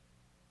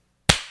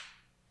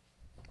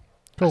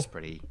That's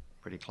pretty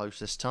close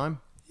this time.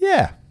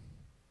 Yeah.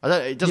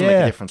 It doesn't make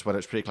a difference whether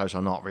it's pretty close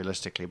or not,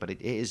 realistically, but it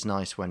is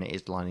nice when it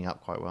is lining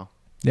up quite well.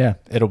 Yeah,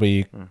 it'll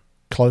be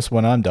close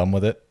when I'm done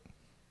with it.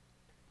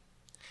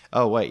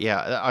 Oh, wait,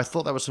 yeah. I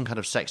thought that was some kind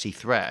of sexy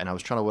threat, and I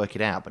was trying to work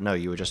it out, but no,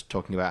 you were just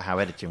talking about how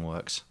editing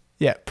works.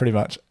 Yeah, pretty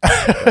much.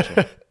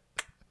 Gotcha.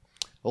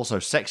 Also,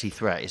 sexy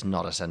threat is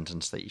not a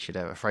sentence that you should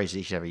ever, a phrase that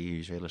you should ever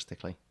use,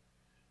 realistically.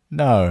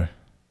 No.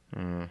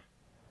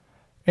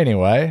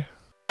 Anyway.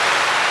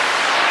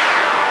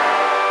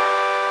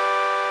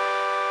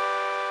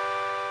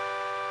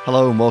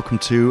 Hello and welcome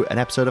to an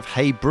episode of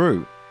Hey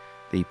Brew,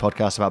 the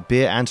podcast about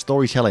beer and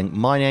storytelling.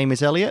 My name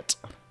is Elliot.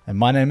 And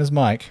my name is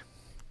Mike.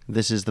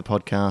 This is the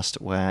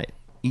podcast where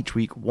each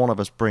week one of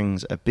us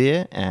brings a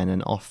beer and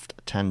an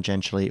oft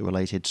tangentially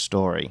related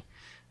story.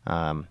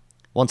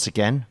 Once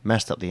again,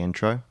 messed up the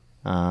intro.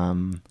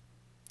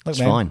 It's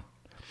fine.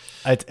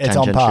 It's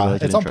on par.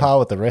 It's on par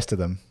with the rest of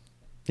them.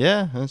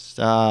 Yeah,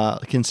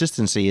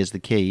 consistency is the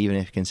key, even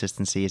if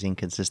consistency is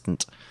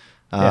inconsistent.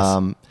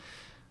 Yes.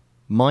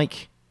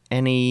 Mike,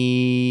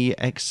 any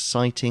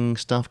exciting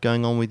stuff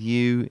going on with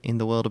you in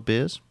the world of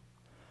beers?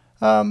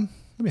 Let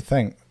me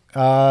think.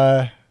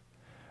 I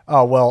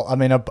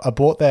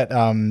bought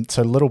that.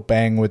 So Little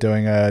Bang were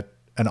doing an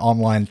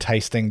online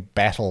tasting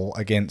battle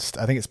against,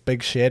 I think it's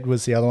Big Shed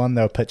was the other one.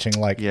 They were pitching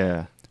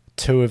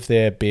two of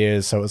their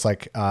beers. So it was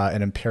like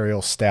an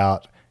Imperial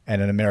Stout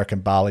and an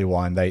American Barley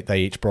Wine. They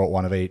each brought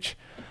one of each.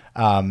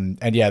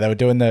 They were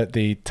doing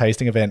the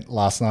tasting event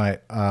last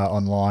night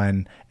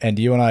online, and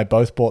you and I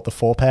both bought the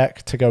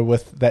 4-pack to go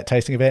with that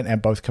tasting event,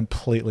 and both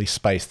completely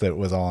spaced that it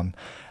was on.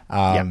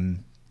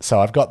 So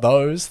I've got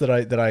those that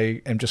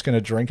I am just going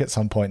to drink at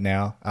some point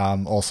now.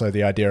 Also,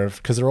 the idea of,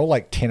 because they're all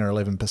like 10 or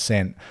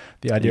 11%,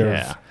 the idea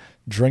of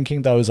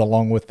drinking those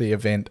along with the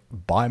event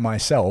by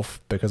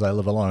myself, because I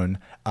live alone,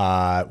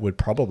 would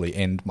probably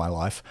end my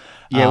life.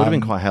 Yeah, it would have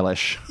been quite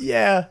hellish.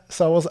 Yeah,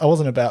 so I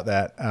wasn't about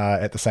that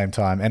at the same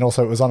time. And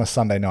also it was on a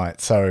Sunday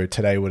night, so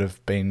today would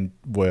have been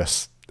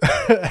worse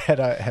had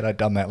I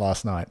done that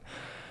last night.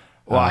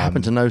 Well, I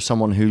happen to know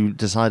someone who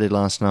decided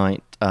last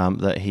night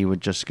that he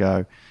would just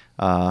go,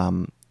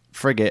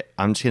 frig it,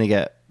 I'm just going to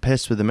get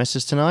pissed with the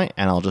missus tonight,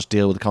 and I'll just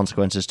deal with the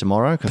consequences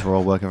tomorrow, because we're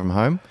all working from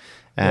home.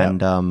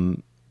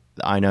 And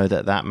I know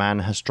that man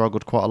has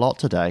struggled quite a lot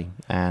today,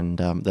 and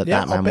that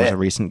man was a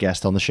recent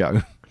guest on the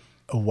show.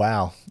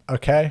 Wow.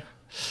 Okay.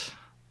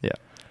 Yeah.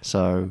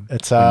 So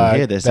it's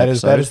hear this that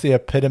is the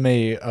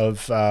epitome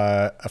of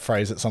a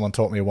phrase that someone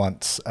taught me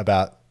once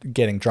about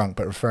getting drunk,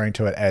 but referring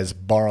to it as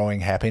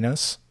borrowing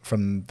happiness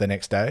from the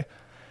next day.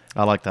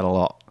 I like that a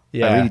lot.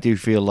 Yeah. I really do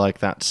feel like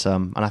that's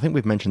and I think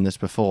we've mentioned this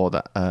before,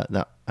 that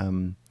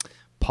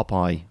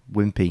Popeye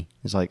Wimpy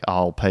is like,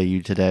 I'll pay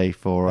you today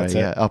for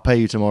I'll pay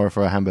you tomorrow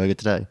for a hamburger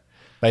today.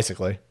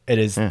 Basically, it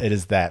is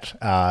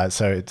that.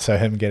 So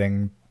him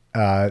getting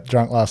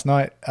drunk last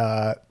night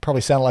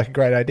probably sounded like a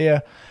great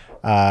idea.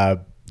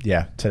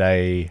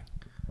 Today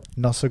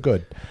not so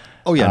good.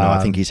 Oh yeah, no,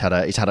 I think he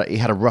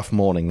had a rough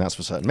morning, that's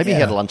for certain. Maybe he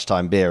had a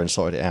lunchtime beer and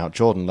sorted it out.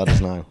 Jordan, let us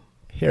know.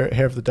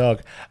 Hair of the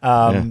dog.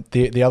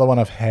 The other one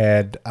I've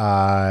had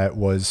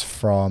was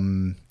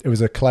from, it was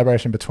a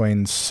collaboration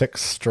between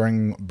Six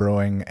String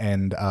Brewing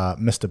and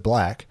Mr.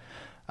 Black.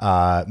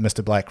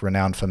 Mr. Black,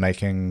 renowned for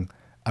making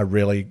a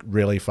really,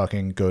 really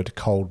fucking good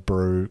cold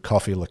brew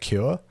coffee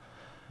liqueur,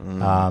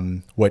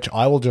 which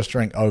I will just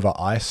drink over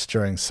ice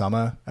during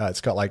summer.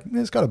 It's got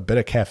a bit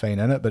of caffeine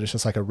in it, but it's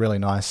just like a really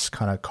nice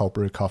kind of cold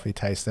brew coffee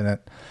taste in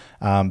it.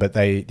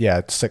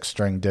 But Six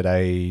String did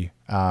a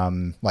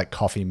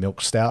coffee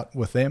milk stout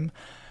with them.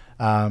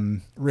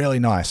 Really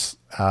nice.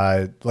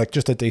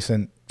 Just a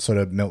decent sort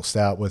of milk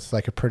stout with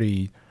like a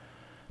pretty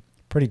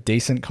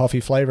decent coffee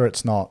flavor.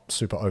 It's not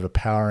super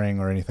overpowering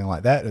or anything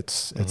like that.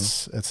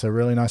 It's a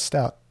really nice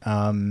stout.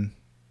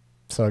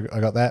 So I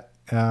got that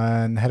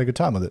and had a good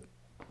time with it.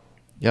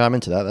 Yeah, I'm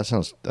into that. That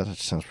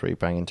sounds pretty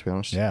banging, to be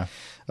honest. Yeah.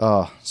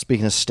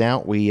 Speaking of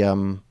stout, we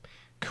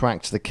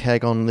cracked the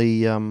keg on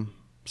the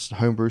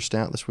homebrew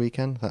stout this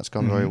weekend. That's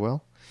gone very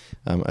well.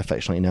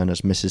 Affectionately known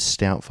as Mrs.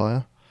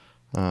 Stoutfire.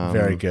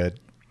 Very good.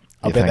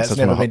 I bet that's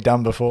never been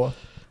done before.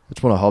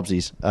 It's one of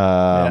Hobbsy's.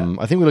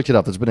 I think we looked it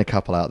up. There's been a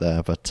couple out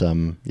there, but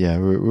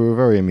we were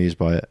very amused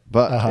by it.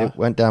 But it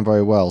went down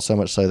very well, so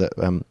much so that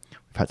we've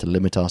had to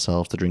limit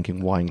ourselves to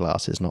drinking wine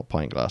glasses, not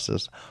pint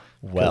glasses.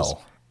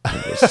 Well,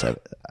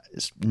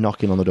 it's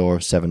knocking on the door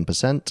of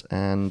 7%,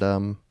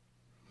 and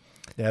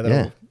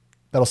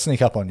that'll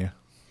sneak up on you.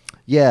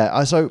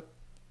 Yeah. So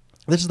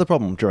this is the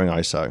problem during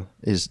ISO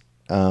is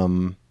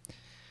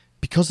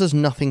because there's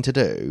nothing to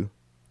do.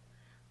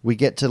 We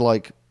get to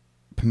like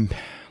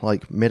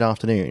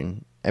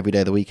mid-afternoon every day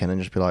of the weekend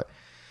and just be like,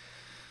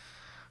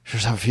 should we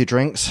just have a few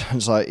drinks? And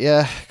it's like,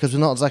 yeah, because we're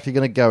not exactly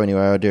going to go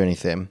anywhere or do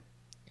anything.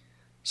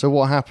 So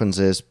what happens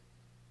is,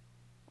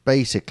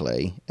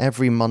 basically,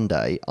 every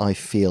Monday I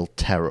feel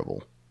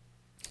terrible.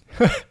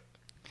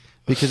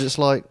 Because it's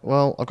like,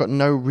 well, I've got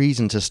no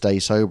reason to stay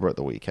sober at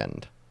the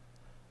weekend.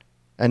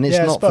 And it's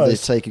Yeah, I not for the suppose.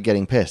 sake of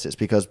getting pissed. It's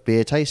because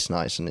beer tastes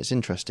nice and it's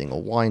interesting,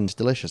 or wine's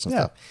delicious and Yeah.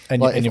 stuff.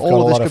 And, Like, and if you've got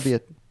all of this could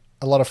be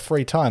a lot of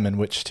free time in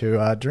which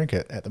to drink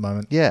it at the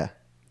moment. yeah.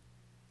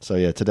 So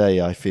yeah,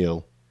 today I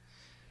feel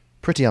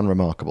pretty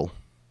unremarkable.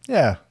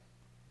 Yeah.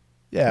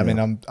 Yeah, I Yeah.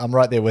 mean, I'm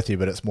right there with you,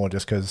 but it's more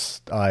just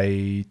because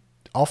I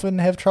often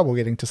have trouble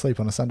getting to sleep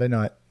on a Sunday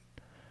night.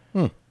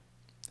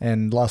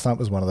 And last night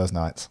was one of those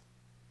nights.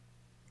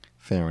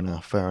 Fair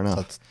enough.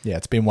 So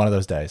it's been one of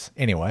those days.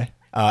 Anyway,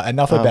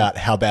 enough about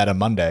how bad are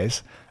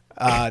Mondays.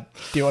 Do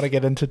you want to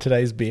get into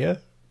today's beer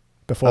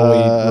before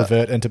we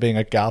revert into being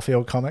a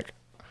Garfield comic?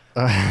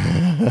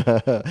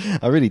 I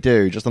really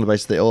do, just on the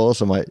basis that it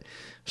also might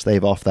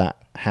stave off that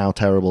how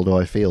terrible do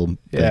I feel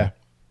Yeah.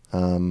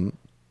 thing.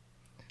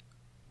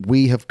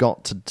 We have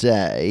got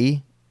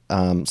today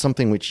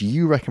something which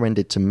you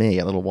recommended to me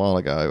a little while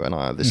ago,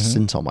 and this is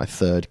since on my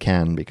third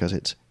can because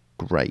it's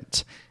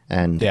great.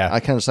 And Yeah. I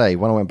can say,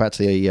 when I went back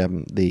to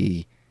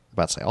the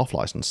about to say off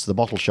license, the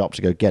bottle shop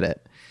to go get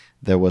it,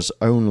 there was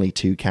only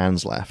 2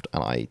 cans left,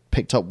 and I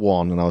picked up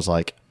one, and I was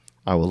like,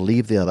 I will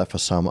leave the other for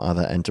some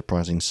other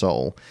enterprising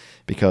soul,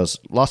 because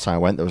last time I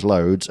went there was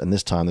loads, and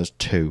this time there's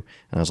 2,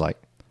 and I was like,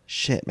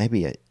 shit,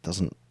 maybe they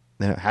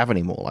don't have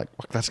any more. Like,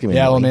 that's giving me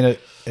Yeah, well, I money. mean,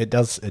 it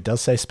does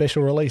say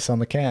special release on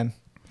the can.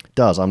 It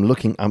does. I'm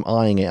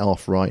eyeing it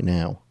off right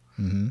now.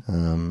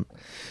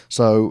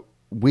 So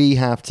we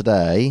have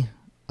today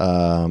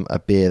a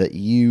beer that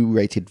you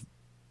rated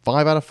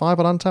 5 out of 5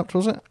 on Untapped,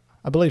 was it?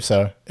 I believe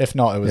so. If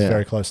not, it was Yeah.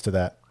 very close to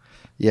that.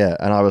 Yeah,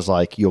 and I was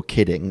like, you're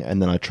kidding. And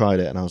then I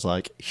tried it, and I was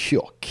like,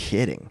 you're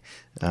kidding.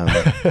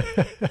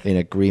 In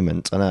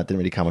agreement. I know it didn't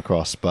really come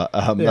across, but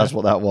that's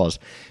what that was.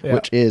 Yeah.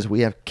 Which is,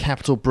 we have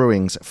Capital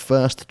Brewing's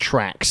First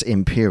Tracks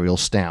Imperial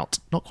Stout.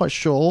 Not quite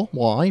sure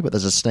why, but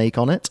there's a snake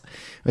on it.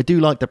 I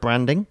do like the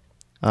branding.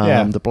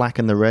 Yeah. The black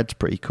and the red's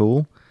pretty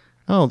cool.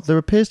 Oh, there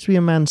appears to be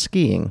a man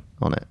skiing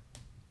on it.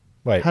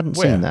 Wait, Hadn't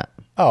where? seen that.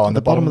 Oh, on At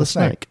the bottom of the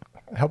snake.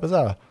 How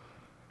bizarre.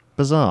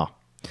 Bizarre.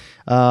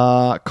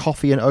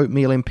 Coffee and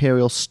oatmeal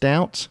imperial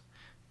stout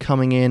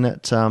coming in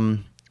at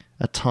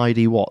a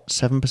tidy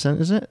 7%,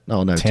 is it?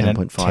 Oh no,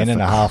 10.5.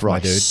 10.5, for my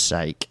dude. Christ's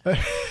sake.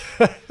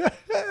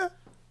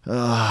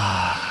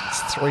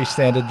 It's 3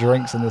 standard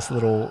drinks in this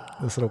little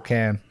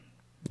can.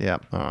 Yeah,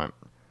 all right.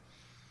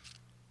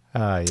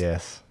 Ah,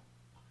 yes.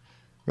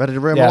 Ready to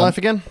ruin Yeah. my life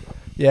again?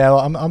 Yeah, well,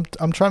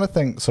 I'm trying to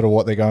think sort of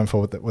what they're going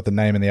for with the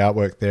name and the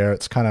artwork there.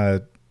 It's kind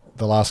of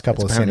the last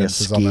couple of Apparently a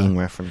sentences on skiing the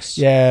reference.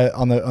 yeah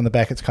on the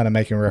back. It's kind of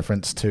making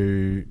reference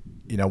to,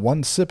 you know,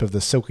 one sip of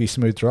the silky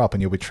smooth drop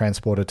and you'll be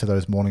transported to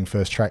those morning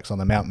first tracks on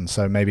the mountain.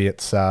 So maybe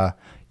it's kind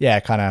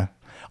of.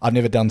 I've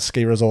never done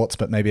ski resorts,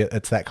 but maybe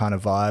it's that kind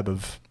of vibe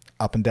of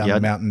up and down Yeah.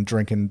 the mountain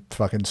drinking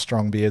fucking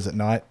strong beers at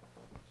night.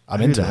 I'm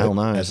Who into the hell it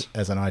knows?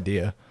 as an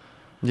idea.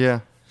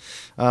 Yeah.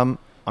 I'm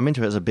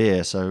into it as a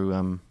beer, so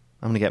I'm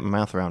going to get my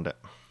mouth around it.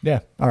 Yeah.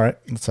 All right.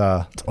 Let's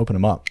open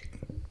them up.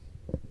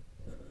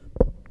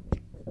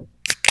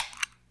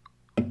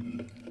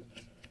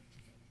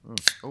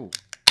 Oh,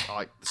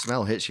 the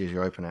smell hits you as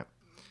you open it.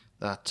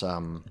 That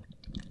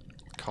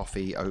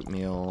coffee,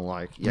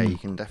 oatmeal, you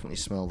can definitely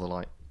smell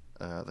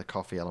the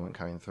coffee element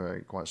coming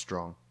through, quite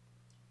strong.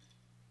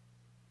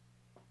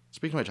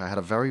 Speaking of which, I had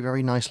a very,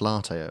 very nice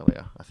latte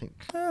earlier. I think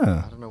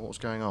I don't know what was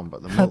going on,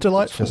 but the milk How was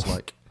delightful.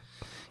 just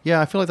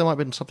I feel like there might have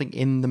been something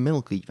in the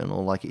milk even,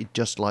 or he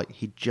just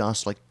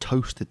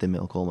toasted the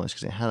milk almost,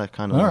 because it had a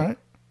kind of All right.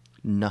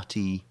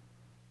 nutty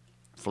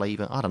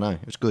flavor. I don't know.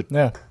 It was good.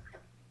 Yeah.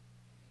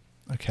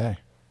 Okay.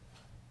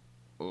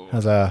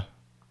 How's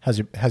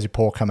your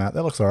pour come out?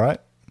 That looks all right.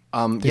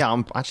 Yeah,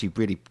 I'm actually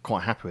really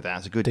quite happy with that.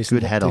 It's a good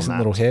Decent, good head on decent that.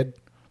 little head.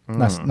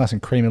 Nice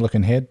and creamy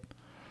looking head.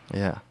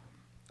 Yeah.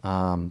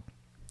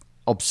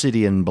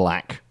 Obsidian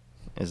black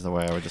is the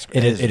way I would describe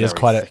It is very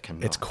quite thick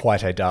and it's dark.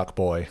 quite a dark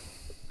boy.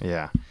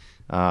 Yeah.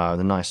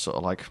 The nice sort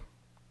of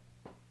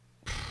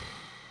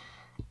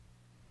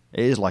it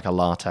is like a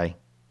latte,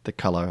 the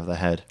colour of the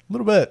head. A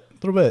little bit.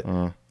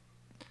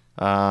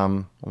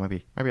 Or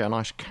maybe a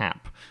nice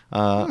cap.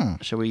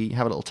 Shall we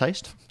have a little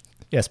taste?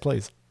 Yes,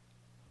 please.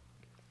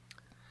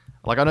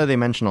 I know they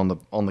mention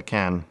on the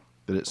can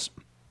that it's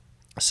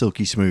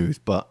silky smooth,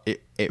 but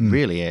it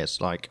really is.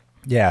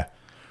 Yeah.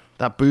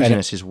 That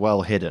booziness is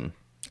well hidden.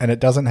 And it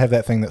doesn't have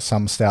that thing that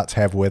some stouts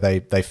have where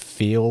they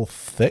feel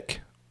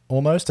thick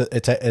almost.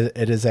 It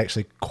is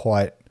actually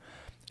quite.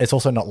 It's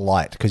also not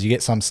light, because you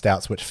get some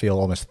stouts which feel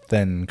almost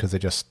thin because they're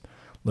just a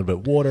little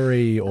bit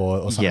watery or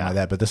something Yeah. like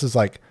that. But this is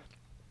like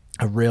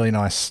a really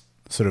nice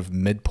sort of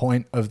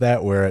midpoint of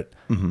that, where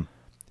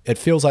it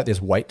feels like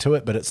there's weight to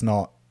it, but it's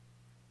not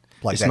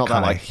like It's that not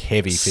kind that of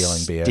heavy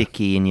feeling beer.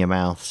 sticky in your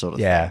mouth sort of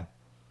Yeah. thing.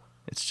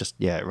 It's just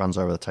it runs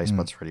over the taste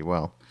buds really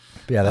well.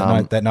 But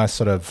yeah, that nice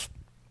sort of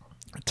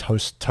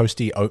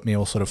toasty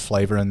oatmeal sort of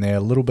flavor in there.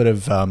 A little bit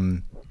of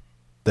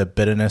the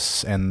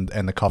bitterness and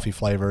the coffee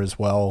flavor as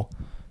well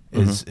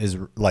is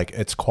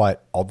it's quite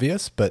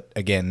obvious, but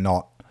again,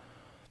 not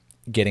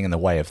getting in the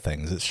way of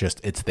things. It's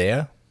just it's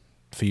there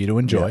for you to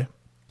enjoy.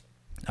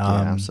 Yeah,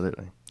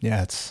 absolutely.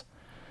 Yeah,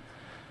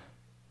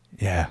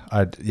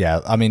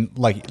 I mean,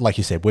 like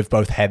you said, we've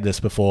both had this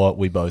before.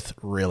 We both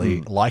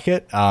really like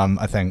it.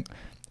 I think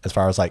as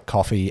far as like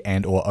coffee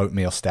and or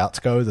oatmeal stouts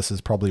go, this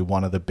is probably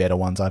one of the better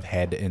ones I've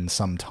had in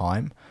some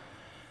time.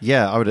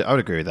 Yeah, I would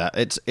agree with that.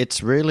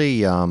 It's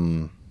really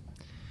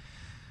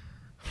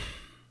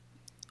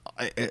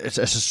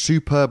it's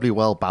superbly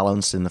well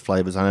balanced in the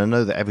flavors, and I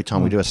know that every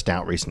time we do a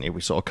stout recently, we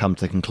sort of come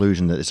to the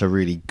conclusion that it's a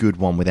really good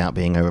one without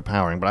being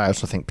overpowering. But I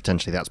also think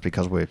potentially that's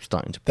because we're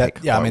starting to pick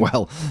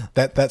well.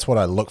 That's what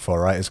I look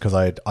for, right? Is because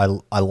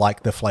I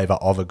like the flavor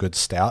of a good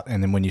stout,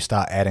 and then when you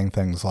start adding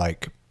things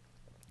like,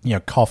 you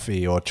know,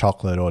 coffee or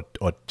chocolate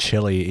or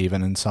chili,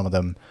 even in some of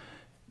them,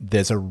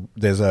 there's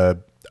a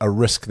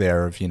risk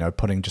there of, you know,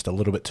 putting just a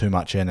little bit too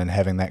much in and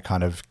having that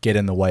kind of get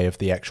in the way of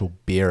the actual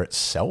beer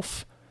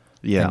itself.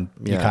 Yeah, and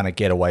you kind of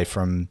get away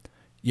from,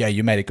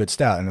 you made a good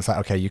stout, and it's like,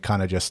 okay, you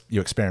kind of just, you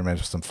experiment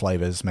with some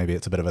flavors. Maybe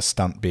it's a bit of a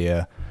stunt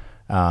beer,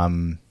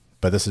 but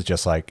this is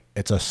just like,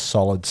 it's a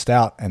solid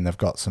stout, and they've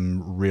got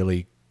some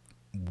really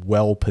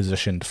well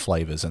positioned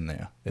flavors in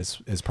there.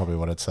 Is probably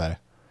what I'd say.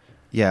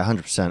 Yeah,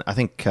 100%. I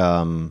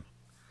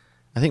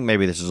think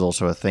maybe this is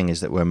also a thing, is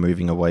that we're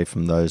moving away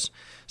from those.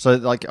 So,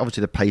 like,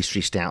 obviously the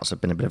pastry stouts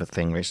have been a bit of a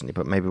thing recently,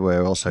 but maybe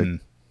we're also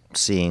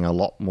seeing a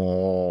lot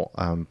more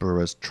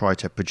brewers try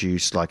to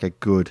produce like a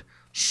good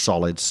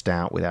solid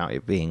stout without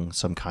it being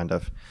some kind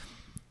of,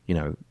 you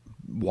know,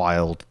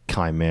 wild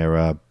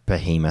chimera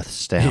behemoth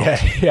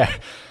stout. Yeah.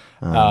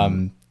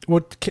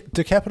 Well,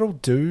 do Capital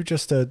do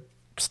just a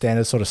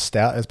standard sort of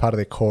stout as part of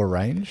their core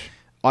range?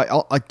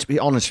 I to be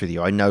honest with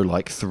you, I know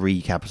like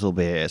 3 Capital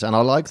beers, and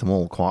I like them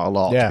all quite a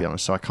lot. To be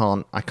honest, so I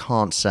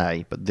can't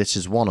say, but this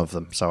is one of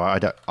them. So I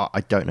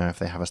don't know if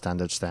they have a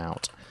standard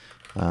stout.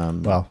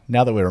 Well,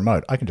 now that we're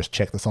remote, I can just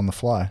check this on the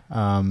fly.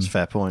 It's a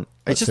fair point.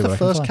 It's just the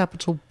first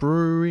Capital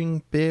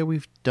Brewing beer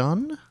we've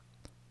done?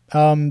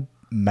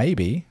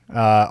 Maybe.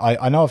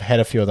 I know I've had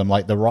a few of them.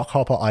 Like the Rock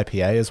Hopper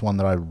IPA is one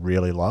that I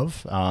really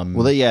love.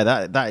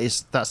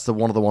 That's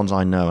one of the ones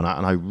I know, and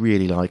I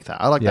really like that.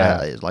 I like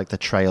that. It's like the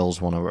Trails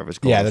one, or whatever it's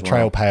called. Yeah, the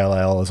Trail Pale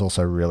Ale is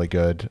also really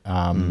good.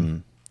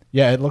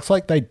 Yeah, it looks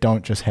like they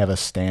don't just have a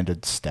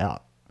standard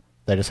stout.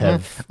 They just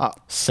have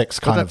 6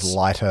 kind of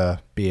lighter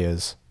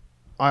beers.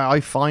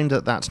 I find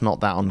that that's not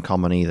that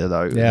uncommon either,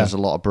 though. Yeah. There's a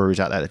lot of breweries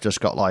out there that just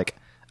got like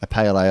a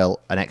pale ale,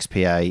 an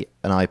XPA,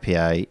 an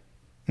IPA,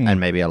 and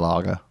maybe a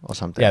lager or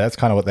something. Yeah, that's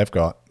kind of what they've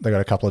got. They've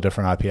got a couple of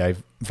different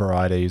IPA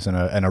varieties and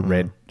a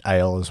red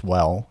ale as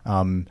well.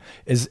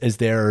 Is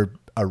there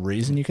a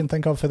reason you can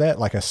think of for that?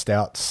 Like a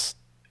stout's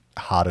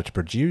harder to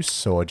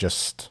produce, or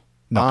just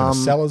not going to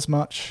sell as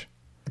much?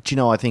 Do you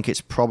know, I think it's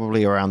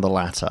probably around the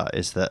latter,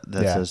 is that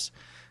there's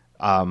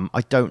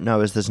I don't know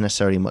as there's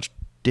necessarily much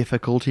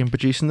difficulty in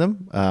producing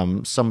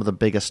them. Some of the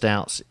bigger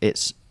stouts,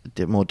 it's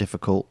more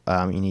difficult.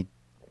 You need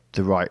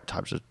the right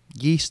types of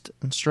yeast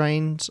and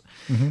strains.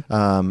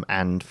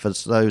 And for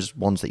those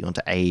ones that you want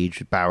to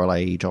age, barrel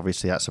age,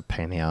 obviously that's a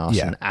pain in the ass.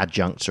 And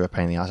adjuncts are a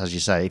pain in the ass. As you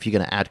say, if you're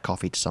going to add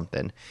coffee to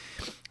something,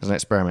 there's an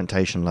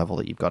experimentation level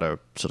that you've got to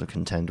sort of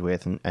contend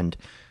with. And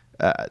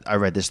I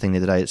read this thing the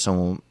other day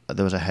that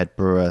there was a head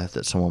brewer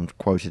that someone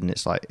quoted, and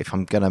it's like, if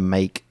I'm going to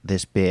make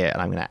this beer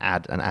and I'm going to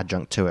add an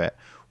adjunct to it,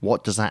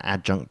 what does that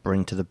adjunct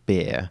bring to the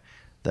beer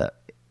that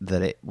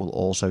it will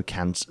also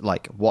cancel?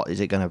 Like, what is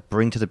it going to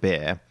bring to the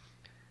beer?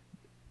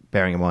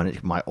 Bearing in mind,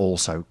 it might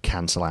also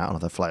cancel out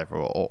another flavor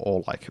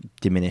or like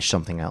diminish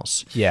something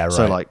else. Yeah, right.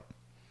 So like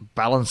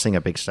balancing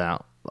a big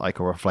stout,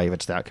 like, or a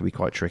flavored stout, can be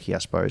quite tricky, I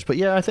suppose. But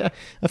yeah,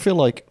 I feel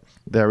like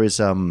there is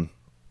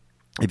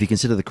if you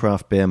consider the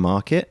craft beer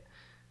market,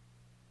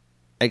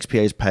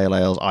 XPAs, pale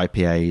ales,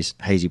 IPAs,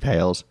 hazy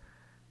pales,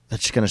 they're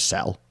just going to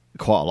sell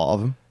quite a lot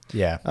of them.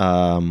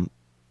 Yeah.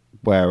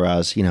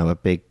 Whereas, you know, a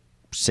big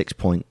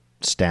 6-point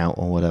stout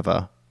or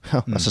whatever,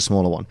 that's a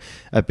smaller one.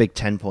 A big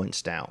 10-point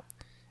stout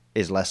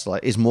is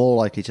more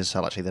likely to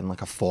sell actually than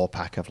like a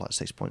 4-pack of like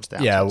 6-point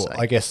stouts. Yeah, well,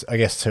 I guess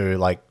too,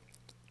 like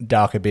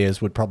darker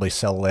beers would probably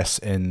sell less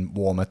in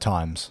warmer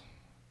times,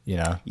 you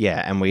know.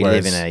 Yeah, and we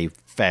live in a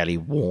fairly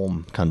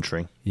warm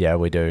country. Yeah,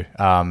 we do.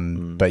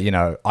 But you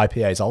know,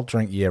 IPAs I'll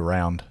drink year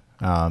round.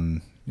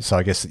 So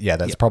I guess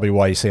that's probably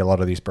why you see a lot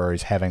of these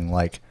breweries having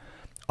like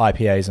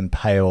IPAs and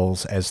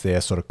pales as their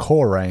sort of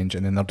core range,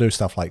 and then they'll do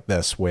stuff like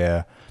this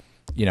where,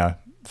 you know,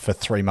 for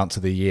 3 months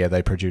of the year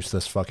they produce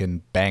this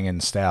fucking banging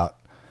stout,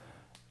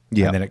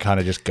 and then it kind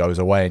of just goes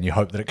away, and you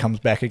hope that it comes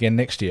back again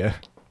next year.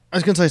 I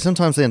was going to say,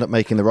 sometimes they end up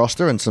making the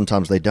roster, and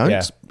sometimes they don't.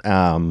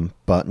 Yeah.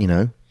 But you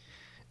know,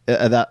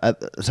 at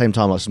the same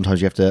time, like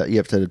sometimes you have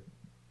to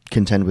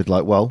contend with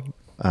like, well,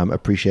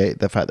 appreciate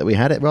the fact that we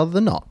had it rather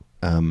than not.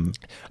 For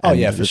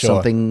sure.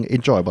 Something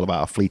enjoyable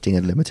about a fleeting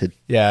and limited.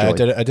 Yeah,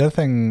 joy. I did a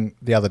thing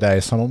the other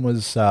day. Someone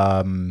was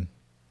someone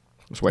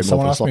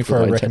asked me for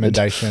a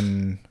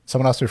recommendation.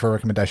 Someone asked me for a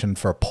recommendation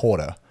for a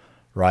porter,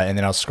 right? And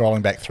then I was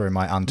scrolling back through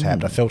my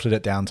Untapped. I filtered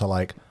it down to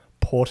like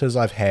porters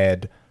I've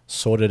had,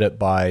 sorted it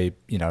by,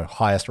 you know,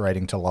 highest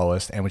rating to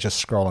lowest, and was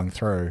just scrolling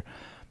through.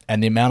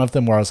 And the amount of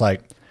them where I was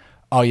like,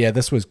 oh yeah,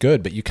 this was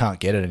good, but you can't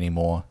get it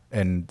anymore.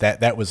 And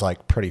that was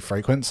like pretty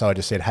frequent. So I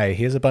just said, hey,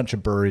 here's a bunch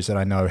of breweries that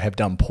I know have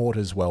done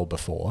porters well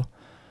before.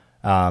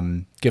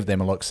 Give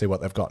them a look, see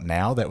what they've got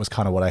now. That was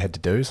kind of what I had to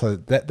do. So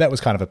that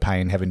was kind of a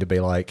pain, having to be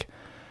like,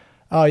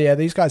 oh yeah,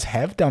 these guys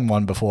have done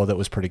one before that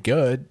was pretty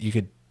good. You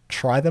could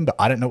try them, but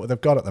I don't know what they've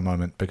got at the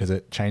moment because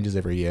it changes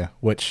every year,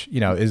 which, you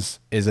know, is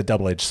a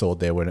double-edged sword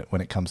there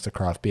when it comes to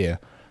craft beer.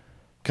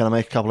 Can I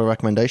make a couple of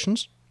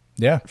recommendations?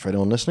 Yeah. For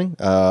anyone listening,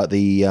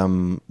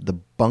 the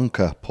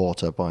Bunker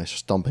Porter by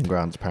Stomping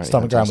Grounds apparently.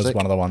 Stomping Ground fantastic.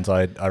 was one of the ones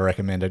I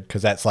recommended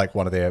because that's like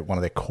one of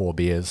their core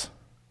beers.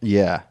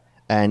 Yeah,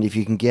 and if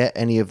you can get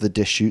any of the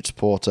Deschutes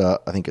Porter,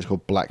 I think it's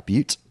called Black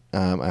Butte,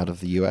 out of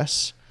the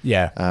US.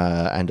 Yeah.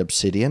 And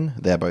Obsidian,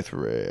 they're both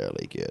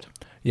really good.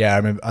 Yeah, I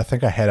remember. I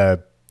think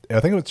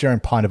it was during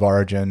Pint of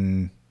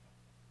Origin,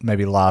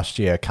 maybe last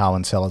year.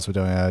 Carwin Cellars were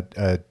doing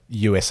a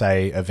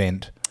USA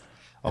event.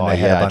 Oh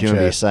yeah, I do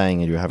remember you saying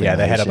you were having. Yeah,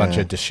 they had a bunch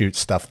of Deschutes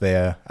stuff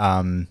there.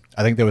 I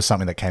think there was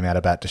something that came out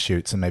about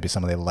Deschutes and maybe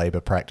some of their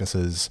labor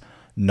practices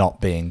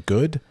not being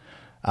good.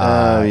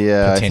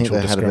 Yeah, potential I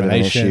think they had a bit of an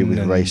issue with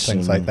race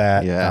things like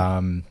that. Yeah,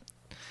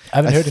 I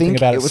haven't heard anything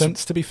about it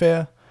since. To be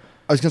fair,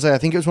 I was going to say I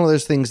think it was one of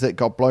those things that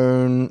got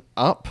blown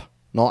up,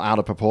 not out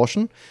of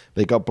proportion.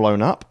 They got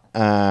blown up,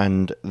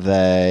 and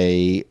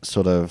they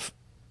sort of,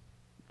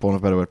 for want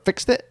of a better word,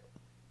 fixed it.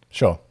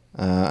 Sure.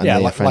 And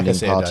the offending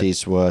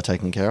parties were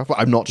taken care of. But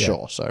I'm not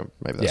sure, so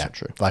maybe that's not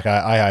true. Like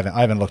I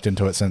haven't looked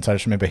into it since. I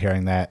just remember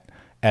hearing that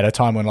at a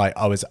time when like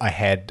I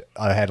had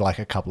like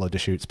a couple of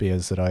Deschutes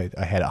beers that I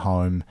had at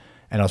home,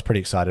 and I was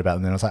pretty excited about them.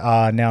 And then I was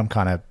like, now I'm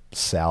kind of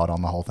soured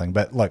on the whole thing.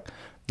 But look,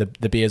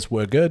 the beers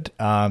were good.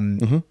 I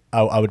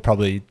would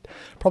probably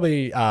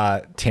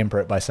temper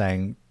it by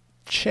saying,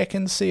 check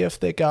and see if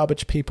they're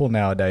garbage people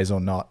nowadays or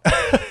not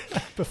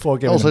before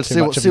giving them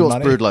too much of your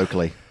money. See what's brewed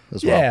locally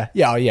as well.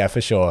 Yeah,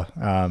 for sure.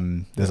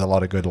 There's a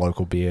lot of good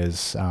local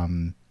beers.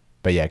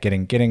 But yeah,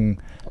 getting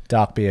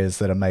dark beers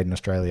that are made in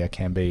Australia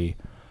can be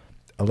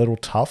a little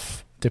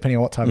tough depending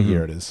on what time of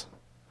year it is.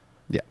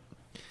 Yeah.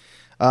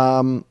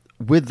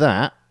 With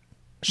that,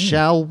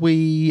 shall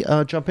we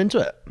jump into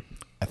it?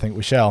 I think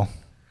we shall.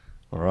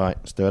 All right,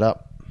 let's do it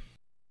up.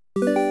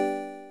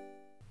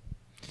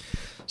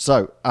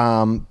 So,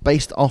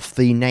 based off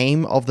the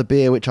name of the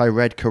beer, which I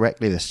read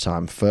correctly this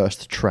time,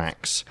 First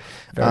Tracks.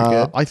 Very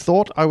good. I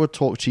thought I would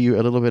talk to you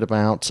a little bit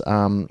about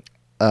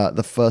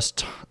a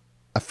first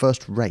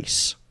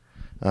race.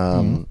 You're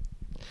going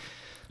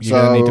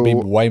to need to be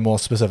way more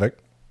specific.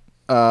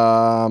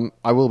 I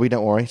will be,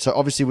 don't worry. So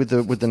obviously with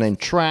the name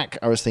track,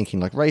 I was thinking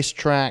like race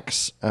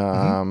tracks,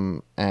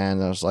 and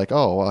I was like,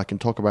 oh, well, I can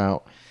talk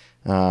about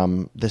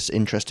this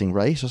interesting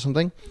race or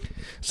something.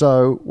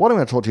 So what I'm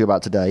going to talk to you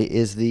about today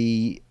is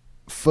the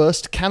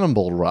first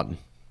Cannonball Run.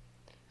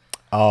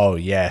 Oh,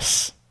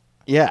 yes.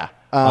 Yeah.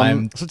 I'm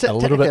I'm going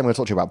to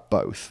talk to you about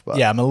both. But.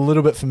 Yeah, I'm a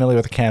little bit familiar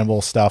with the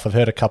Cannonball stuff. I've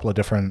heard a couple of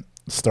different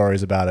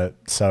stories about it,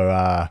 so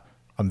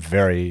I'm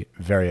very,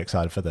 very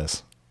excited for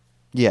this.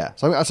 Yeah,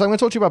 so I'm going to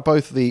talk to you about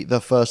both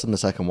the first and the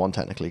second one,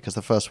 technically, because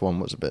the first one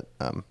was a bit...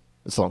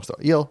 it's a long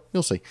story. You'll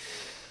see.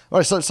 All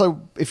right,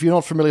 so if you're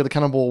not familiar, the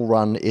Cannonball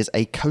Run is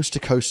a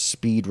coast-to-coast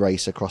speed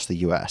race across the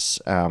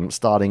U.S.,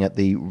 starting at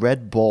the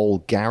Red Ball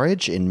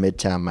Garage in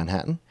Midtown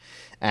Manhattan,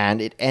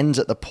 and it ends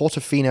at the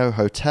Portofino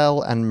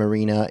Hotel and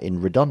Marina in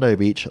Redondo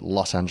Beach,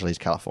 Los Angeles,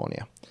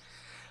 California.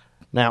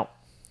 Now,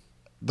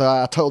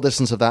 the total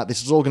distance of that,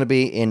 this is all going to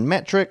be in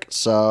metric,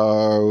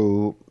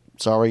 so...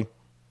 Sorry...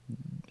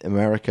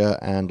 America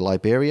and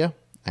Liberia,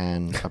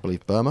 and I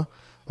believe Burma.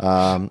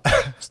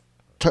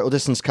 Total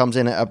distance comes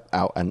in at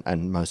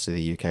and most of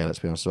the UK, let's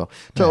be honest as well.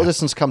 Total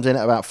distance comes in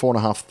at about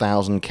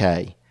 4,500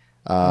 K.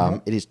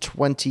 It is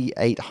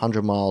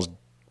 2,800 miles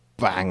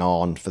bang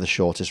on for the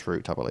shortest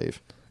route, I believe.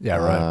 Yeah,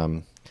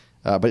 right.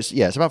 But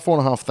it's about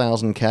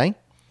 4,500 K.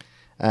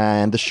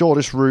 And the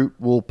shortest route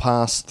will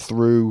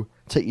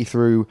take you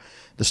through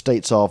the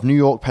states of New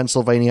York,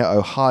 Pennsylvania,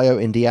 Ohio,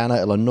 Indiana,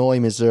 Illinois,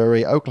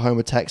 Missouri,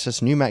 Oklahoma,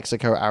 Texas, New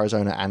Mexico,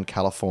 Arizona, and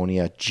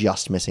California,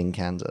 just missing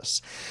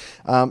Kansas.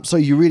 So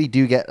you really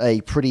do get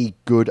a pretty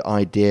good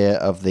idea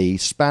of the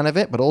span of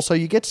it, but also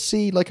you get to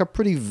see like a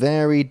pretty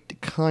varied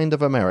kind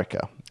of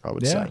America, I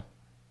would say.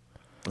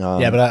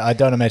 But I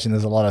don't imagine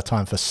there's a lot of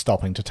time for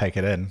stopping to take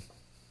it in.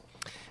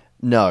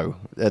 No,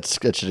 that's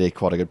actually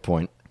quite a good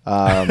point.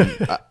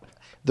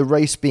 The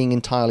race being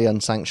entirely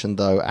unsanctioned,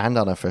 though, and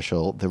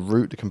unofficial, the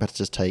route the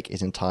competitors take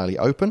is entirely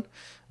open.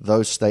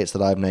 Those states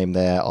that I've named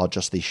there are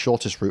just the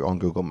shortest route on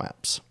Google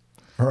Maps.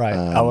 Right.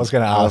 I was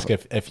going to ask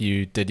if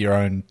you did your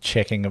own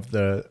checking of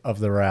the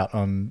route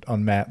on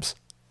maps.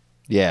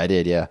 Yeah, I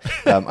did, yeah.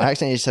 I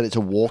accidentally set it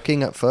to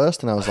walking at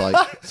first, and I was like,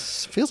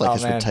 feels like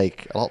this would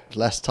take a lot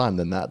less time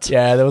than that.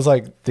 Yeah, there was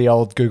like the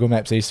old Google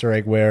Maps Easter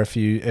egg where if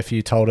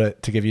you told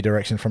it to give you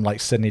direction from like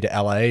Sydney to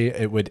LA,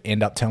 it would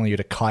end up telling you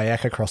to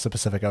kayak across the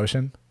Pacific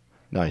Ocean.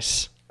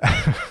 Nice.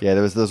 Yeah,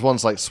 there was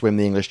ones like swim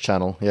the English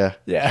Channel. Yeah.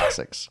 Yeah.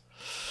 Classics.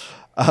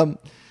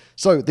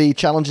 So the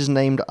challenge is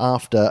named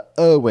after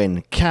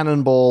Erwin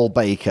Cannonball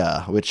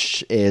Baker,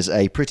 which is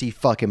a pretty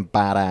fucking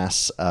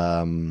badass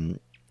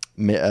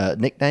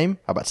nickname.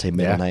 I'm about to say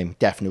middle name.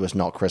 Definitely was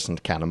not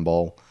christened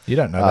Cannonball. You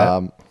don't know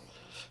that.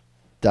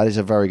 That is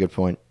a very good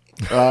point.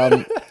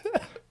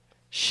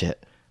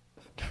 Shit.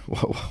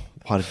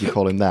 Why did you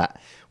call him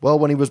that? Well,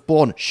 when he was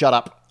born. Shut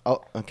up.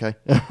 Oh, okay.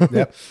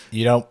 Yep.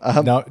 You don't.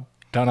 No,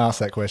 don't ask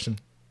that question.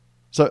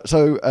 So,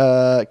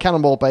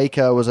 Cannonball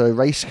Baker was a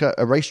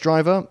race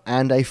driver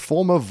and a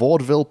former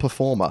vaudeville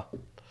performer,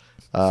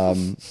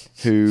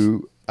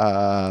 who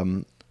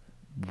won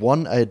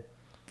a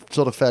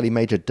sort of fairly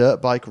major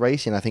dirt bike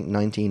race in I think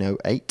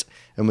 1908,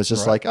 and was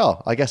just like,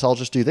 oh, I guess I'll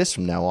just do this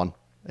from now on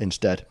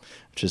instead,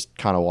 which is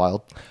kind of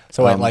wild.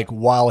 So, wait, like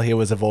while he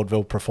was a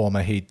vaudeville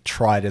performer, he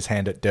tried his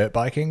hand at dirt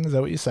biking. Is that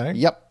what you're saying?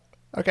 Yep.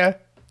 Okay.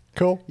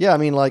 Cool. Yeah, I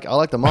mean, like I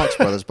like the Marx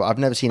Brothers, but I've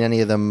never seen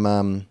any of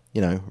them.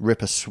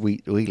 Rip a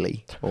sweet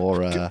wheelie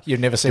or you've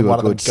never seen one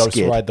of them ghost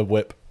ride the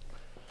whip.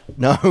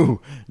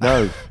 No.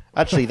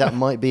 Actually, that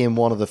might be in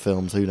one of the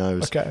films. Who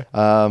knows? Okay.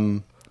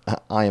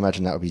 I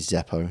imagine that would be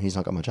Zeppo. He's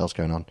not got much else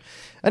going on.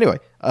 Anyway,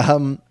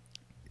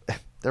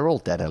 they're all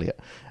dead, Elliot.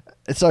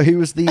 So he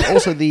was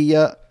not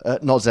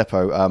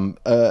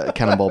Zeppo.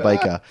 Cannonball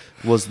Baker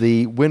was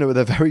the winner of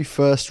the very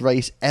first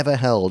race ever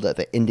held at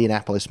the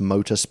Indianapolis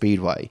Motor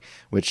Speedway,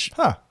 which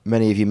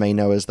many of you may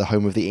know as the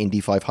home of the Indy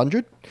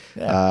 500.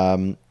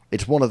 Yeah.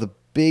 It's one of the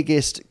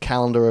biggest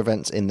calendar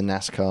events in the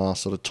NASCAR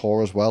sort of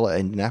tour as well at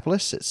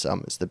Indianapolis. It's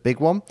the big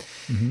one.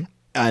 Mm-hmm.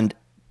 And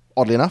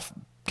oddly enough,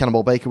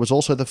 Cannonball Baker was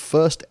also the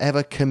first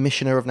ever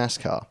commissioner of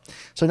NASCAR.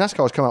 So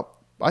NASCAR has come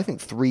up, I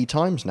think, 3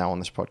 times now on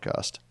this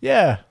podcast.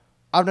 Yeah.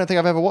 I don't think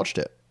I've ever watched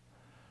it.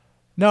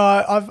 No,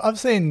 I've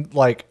seen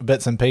like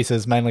bits and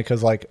pieces, mainly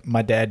because like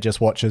my dad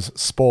just watches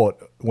sport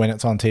when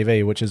it's on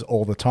TV, which is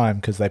all the time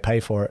because they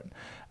pay for it.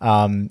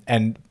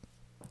 And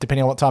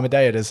depending on what time of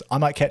day it is, I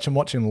might catch him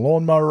watching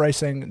lawnmower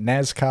racing,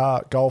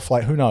 NASCAR, golf.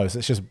 Like who knows?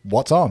 It's just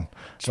what's on.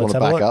 Just want to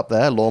back up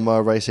there.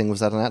 Lawnmower racing, was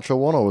that an actual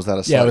one or was that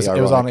a slightly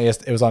it was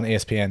on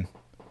ESPN.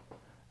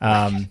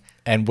 And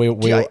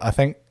we I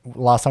think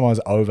last time I was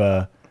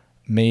over,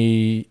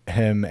 me,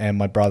 him, and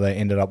my brother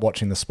ended up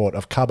watching the sport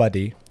of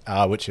kabaddi,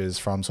 which is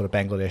from sort of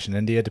Bangladesh and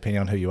India,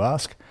 depending on who you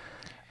ask.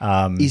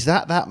 Is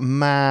that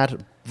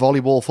mad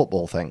volleyball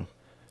football thing?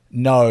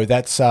 No,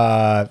 that's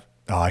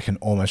I can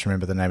almost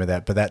remember the name of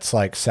that, but that's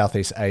like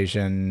Southeast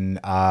Asian.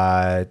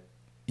 I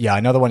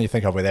know the one you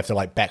think of where they have to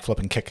like backflip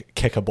and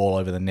kick a ball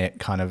over the net,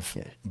 kind of,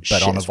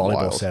 but on a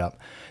volleyball setup.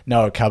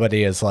 No,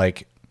 kabaddi is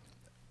like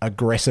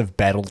aggressive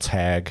battle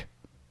tag.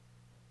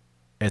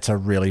 It's a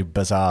really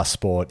bizarre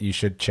sport. You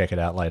should check it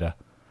out later.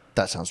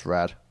 That sounds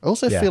rad. I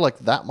also feel like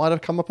that might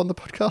have come up on the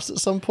podcast at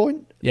some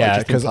point. Yeah,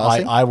 because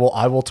I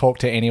will talk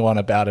to anyone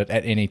about it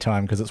at any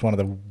time because it's one of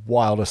the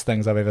wildest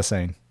things I've ever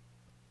seen.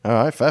 All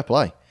right, fair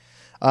play.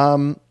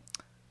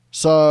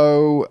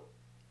 So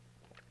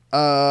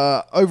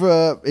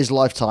over his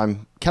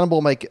lifetime,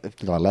 Cannonball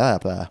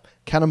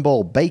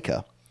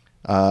Baker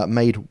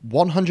made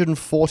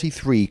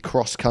 143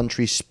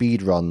 cross-country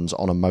speed runs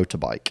on a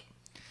motorbike,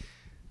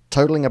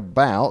 totaling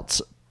about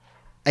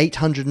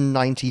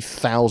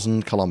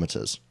 890,000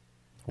 kilometers.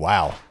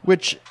 Wow.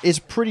 Which is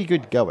pretty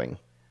good going.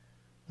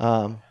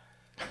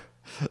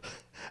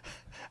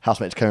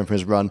 Housemate's coming from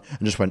his run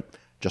and just went,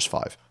 just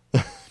 5.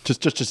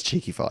 just a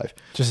cheeky 5.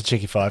 Just a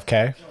cheeky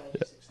 5K.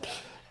 Yeah.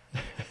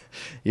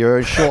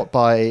 You're short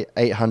by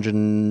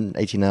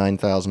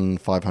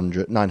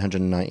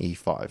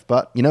 889,995.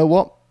 But you know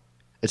what?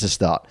 It's a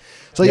start.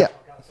 So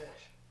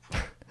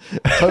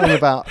totaling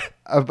about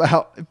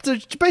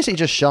basically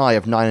just shy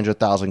of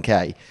 900,000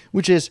 K,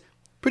 which is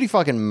pretty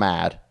fucking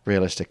mad,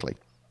 realistically.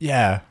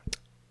 Yeah.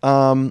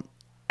 And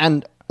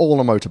all on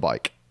a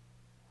motorbike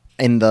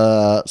in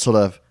the sort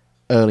of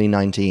early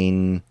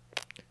 1910s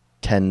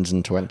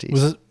and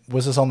 20s.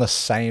 Was this on the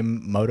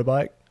same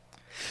motorbike?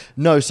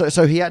 No,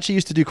 so he actually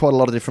used to do quite a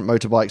lot of different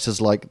motorbikes,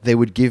 as like they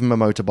would give him a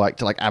motorbike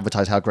to like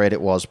advertise how great it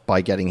was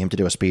by getting him to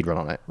do a speed run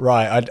on it.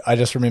 Right. I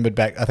just remembered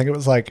back. I think it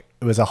was a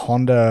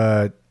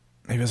Honda.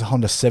 Maybe it was a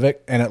Honda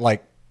Civic, and it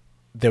like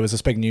there was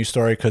this big news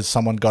story because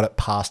someone got it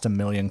past 1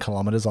 million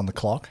kilometers on the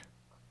clock,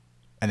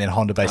 and then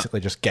Honda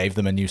basically just gave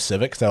them a new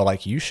Civic. So they were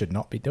like, "You should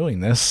not be doing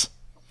this."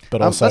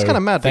 But also, that's kind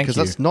of mad because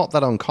that's not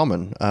that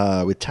uncommon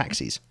with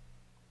taxis.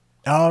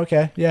 Oh,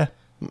 okay, yeah.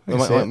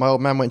 My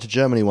old man went to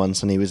Germany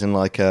once, and he was in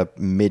like a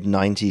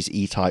mid-90s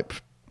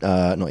E-Class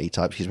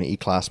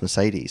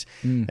Mercedes,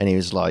 and he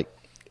was like,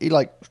 he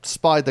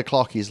spied the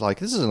clock. He's like,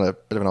 this isn't a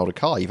bit of an older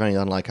car. You've only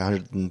done like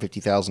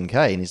 150,000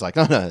 K, and he's like,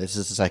 no, this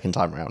is the second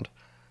time round.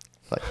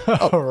 Like,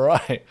 oh,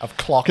 right, I've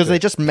clocked because they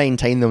just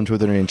maintain them to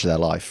within an inch of their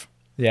life.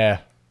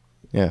 Yeah.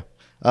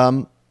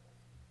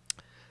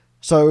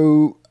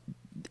 So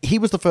he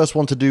was the first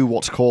one to do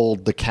what's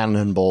called the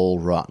Cannonball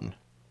Run.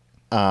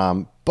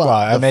 But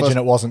I imagine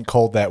it wasn't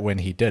called that when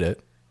he did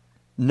it.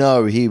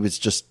 No, he was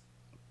just...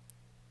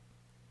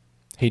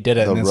 He did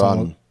it, and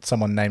then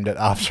someone named it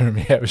after him.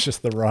 Yeah, it was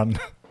just the run.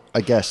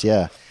 I guess,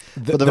 yeah.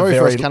 But the very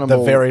first Cannonball...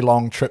 The very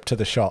long trip to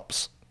the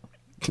shops.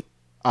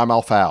 I'm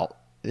off out,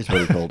 is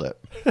what he called it.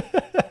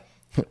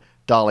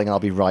 Darling, I'll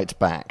be right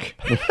back.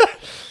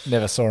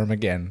 Never saw him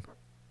again.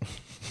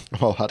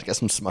 Well, I had to get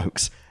some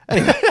smokes.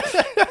 Anyway.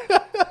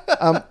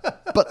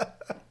 But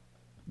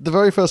the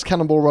very first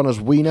Cannonball Run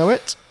as we know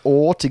it,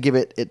 or to give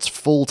it its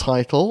full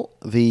title,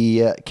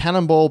 the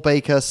Cannonball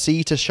Baker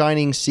Sea to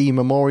Shining Sea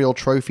Memorial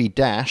Trophy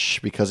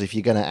Dash, because if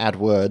you're going to add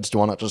words,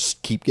 why not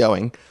just keep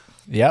going?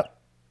 Yep.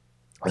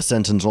 A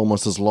sentence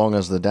almost as long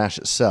as the dash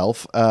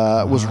itself,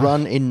 was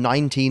run in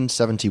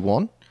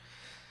 1971.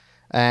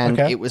 And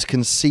it was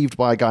conceived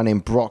by a guy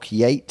named Brock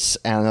Yates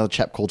and another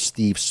chap called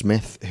Steve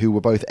Smith, who were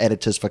both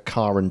editors for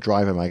Car and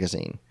Driver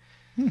magazine.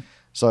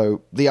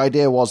 So the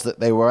idea was that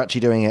they were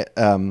actually doing it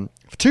for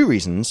two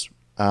reasons.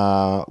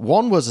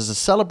 One was as a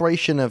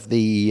celebration of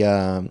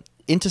the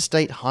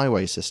interstate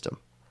highway system.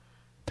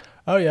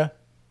 Oh, yeah.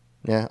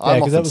 Yeah,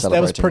 because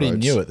that was pretty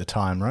new at the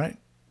time, right?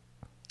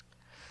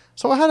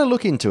 So I had a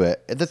look into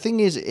it. The thing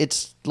is,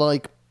 it's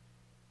a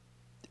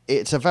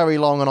very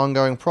long and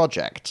ongoing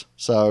project.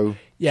 So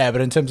yeah,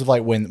 but in terms of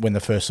like when the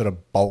first sort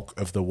of bulk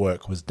of the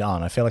work was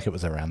done, I feel like it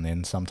was around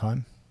then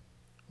sometime.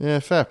 Yeah,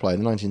 fair play.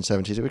 In the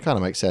 1970s, it would kind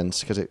of make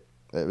sense because it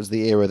was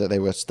the era that they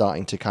were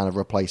starting to kind of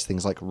replace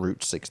things like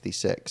Route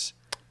 66.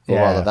 Or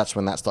rather, that's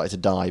when that started to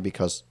die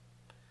because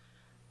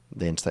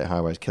the interstate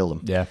highways killed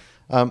them. Yeah.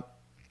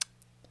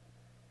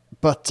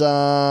 But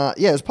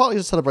it was partly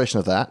as a celebration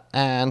of that,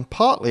 and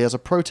partly as a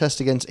protest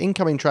against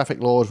incoming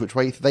traffic laws, which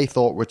they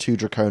thought were too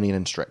draconian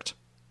and strict.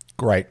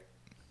 Great.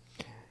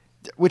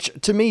 Which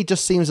to me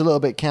just seems a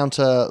little bit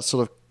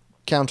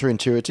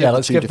counterintuitive. Yeah,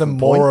 let's give them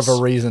more of a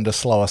reason to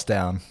slow us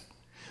down.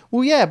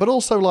 Well, yeah, but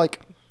also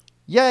like,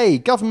 yay,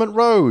 government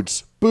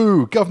roads.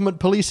 Boo, government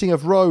policing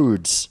of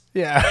roads.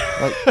 Yeah.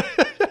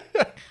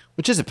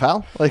 Which is it,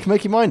 pal? Like,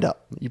 make your mind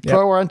up. You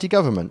pro or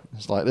anti-government?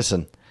 It's like,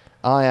 listen,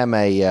 I am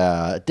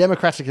a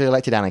democratically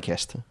elected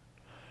anarchist.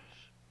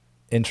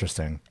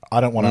 Interesting.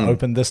 I don't want to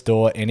open this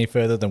door any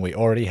further than we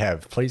already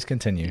have. Please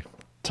continue.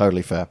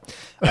 Totally fair.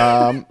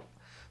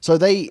 So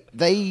they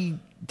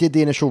did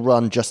the initial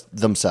run just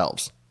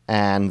themselves.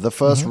 And the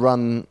first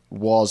run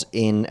was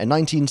in a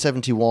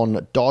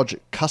 1971 Dodge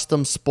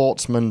Custom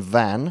Sportsman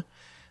van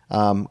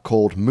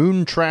called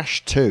Moon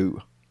Trash 2.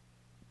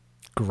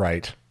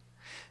 Great.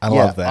 I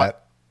love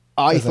that.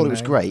 I thought it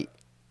was great.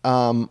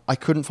 I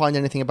couldn't find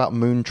anything about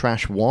Moon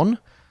Trash 1.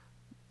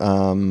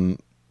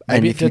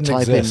 Maybe it didn't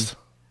exist.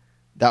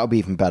 That would be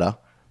even better.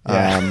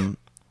 Yeah.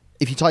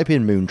 If you type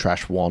in Moon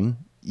Trash 1,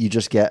 you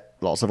just get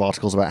lots of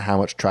articles about how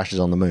much trash is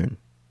on the moon.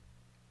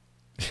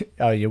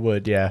 Oh, you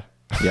would, yeah.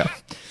 Yeah.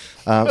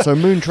 So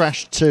Moon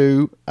Trash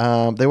 2,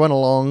 they went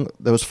along.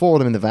 There was 4 of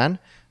them in the van.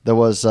 There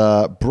was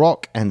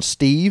Brock and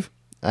Steve.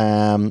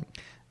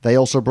 They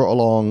also brought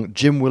along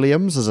Jim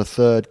Williams as a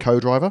third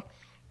co-driver.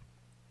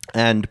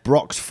 And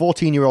Brock's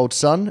 14-year-old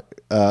son,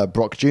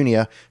 Brock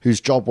Jr., whose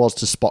job was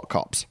to spot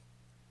cops.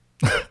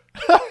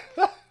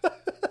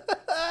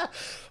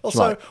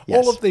 Also,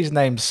 all of these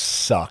names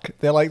suck.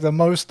 They're like the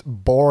most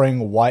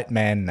boring white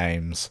man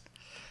names.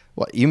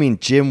 What, you mean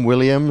Jim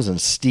Williams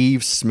and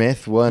Steve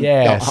Smith weren't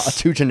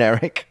too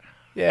generic?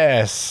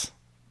 Yes.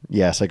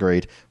 Yes,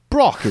 agreed.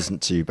 Brock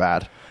isn't too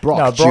bad.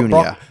 Brock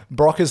Jr.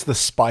 Brock is the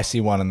spicy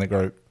one in the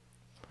group.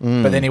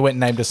 But then he went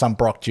and named his son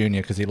Brock Jr.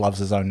 because he loves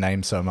his own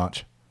name so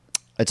much.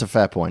 It's a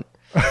fair point.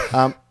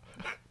 Now,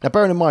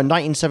 bearing in mind,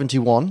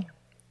 1971,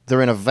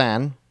 they're in a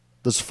van.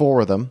 There's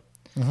 4 of them.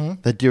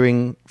 They're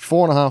doing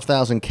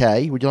 4,500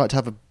 K. Would you like to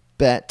have a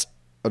bet?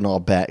 Or not a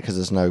bet, because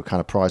there's no kind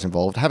of prize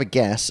involved. Have a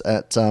guess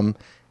at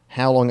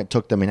how long it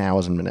took them in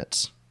hours and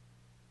minutes.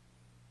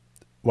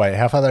 Wait,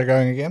 how far they're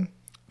going again?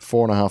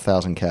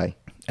 4,500 K.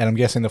 And I'm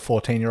guessing the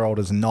 14-year-old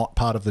is not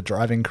part of the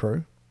driving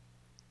crew?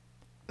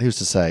 Who's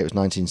to say? It was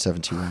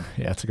 1971.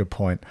 Yeah, that's a good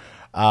point.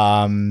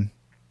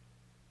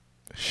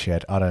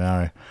 Shit, I don't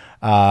know.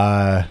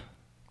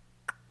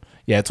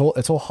 Yeah, it's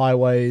all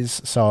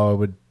highways, so I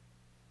would,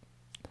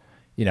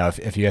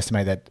 if you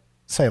estimate that,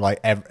 say like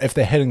if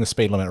they're hitting the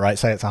speed limit, right?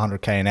 Say it's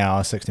 100 k an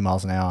hour, 60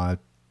 miles an hour,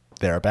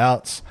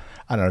 thereabouts.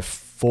 I don't know,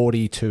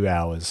 42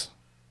 hours.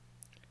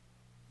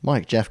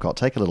 Mike Jeffcott,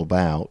 take a little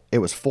bow. It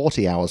was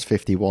 40 hours,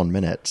 51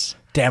 minutes.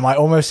 Damn, I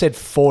almost said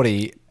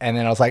 40, and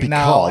then I was like, no,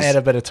 I'll add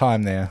a bit of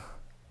time there.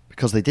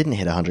 Because they didn't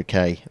hit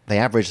 100k. They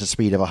averaged a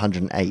speed of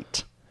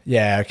 108.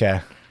 Yeah,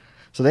 okay.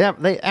 So they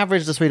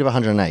averaged a speed of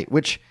 108,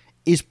 which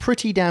is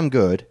pretty damn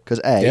good because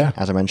A,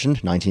 as I mentioned,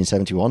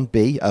 1971,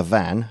 B, a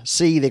van,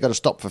 C, they got to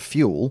stop for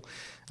fuel,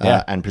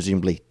 and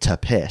presumably to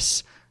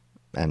piss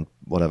and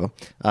whatever.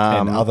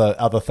 And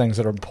other things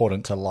that are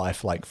important to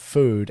life like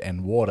food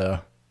and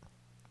water.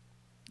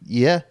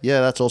 Yeah,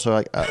 that's also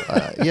like,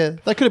 they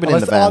could have been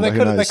in the van.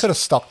 They could have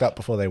stocked up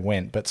before they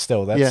went, but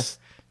still, that's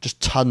just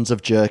tons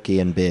of jerky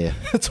and beer.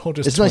 It's all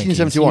just. It's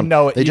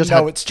 1971. They just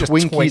had it's just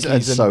Twinkies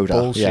and soda.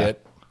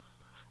 Bullshit.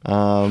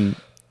 Yeah.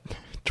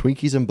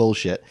 Twinkies and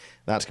bullshit.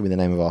 That's gonna be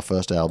the name of our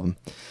first album.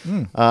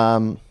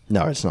 No,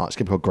 it's not. It's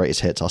gonna be called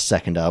Greatest Hits. Our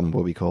second album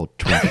will be called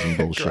Twinkies and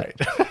Bullshit.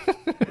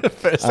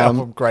 First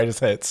album, Greatest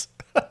Hits.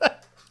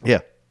 Yeah.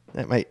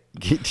 Mate,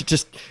 you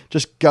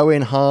just go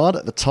in hard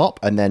at the top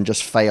and then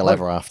just fail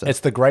ever after. It's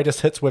the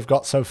greatest hits we've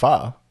got so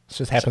far. It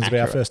just happens to be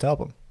our first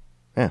album.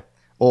 Yeah.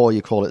 Or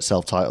you call it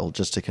self-titled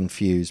just to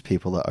confuse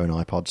people that own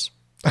iPods.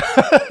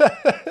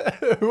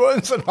 Who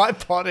owns an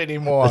iPod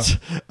anymore?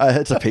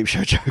 It's a Peep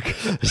Show joke.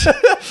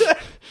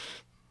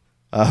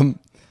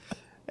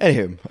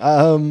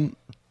 Anywho,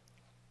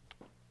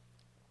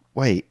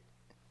 wait,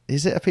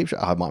 is it a Peep Show?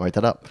 I might make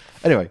that up.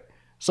 Anyway,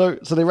 so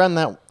they ran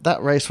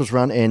that race was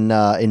run in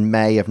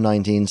May of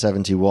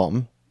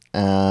 1971.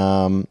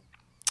 A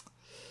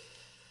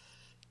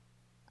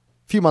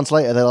few months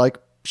later, they're like,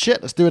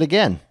 shit, let's do it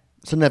again.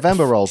 So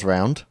November rolls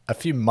around. A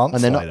few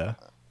months later.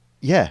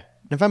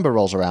 November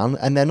rolls around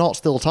and they're not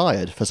still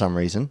tired for some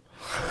reason,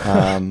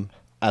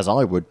 as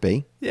I would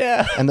be.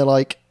 Yeah. And they're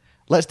like,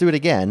 let's do it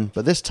again,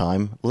 but this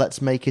time,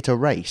 let's make it a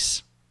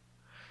race.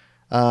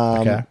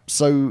 Okay.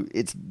 So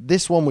it's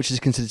this one which is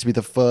considered to be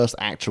the first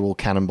actual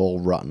Cannonball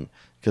run,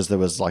 because there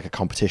was like a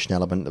competition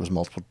element, there was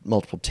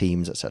multiple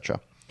teams, etc.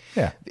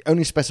 Yeah. The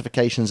only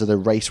specifications of the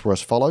race were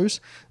as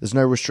follows. There's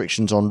no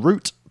restrictions on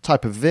route,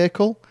 type of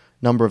vehicle,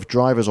 number of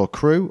drivers or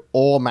crew,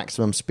 or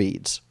maximum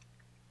speeds.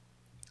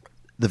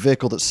 The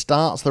vehicle that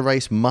starts the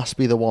race must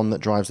be the one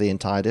that drives the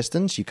entire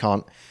distance. You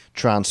can't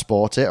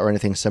transport it or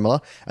anything similar.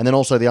 And then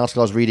also the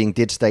article I was reading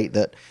did state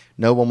that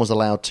no one was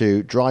allowed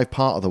to drive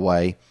part of the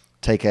way,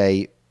 take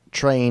a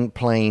train,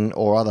 plane,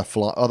 or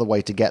other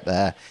way to get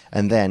there,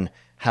 and then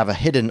have a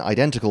hidden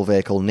identical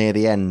vehicle near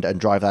the end and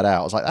drive that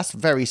out. I was like, that's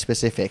very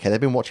specific. Have they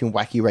been watching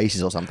Wacky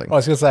Races or something? I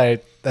was going to say,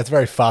 that's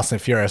very Fast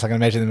and Furious. I can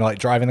imagine them like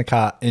driving the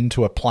car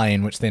into a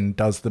plane, which then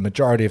does the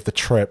majority of the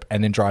trip,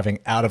 and then driving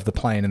out of the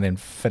plane and then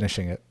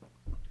finishing it.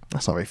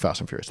 That's not very Fast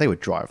and Furious. They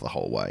would drive the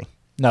whole way.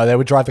 No, they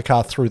would drive the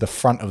car through the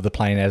front of the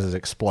plane as it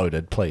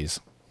exploded, please.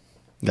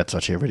 That's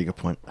actually a really good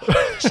point.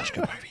 Such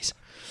good movies.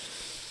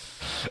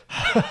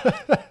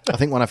 I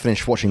think when I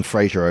finish watching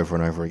Frasier over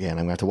and over again, I'm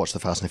going to have to watch the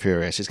Fast and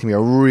Furious. It's going to be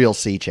a real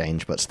sea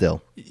change, but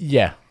still.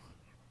 Yeah.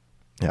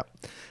 Yeah.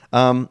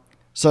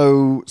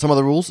 So some of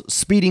the rules.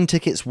 Speeding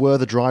tickets were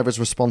the driver's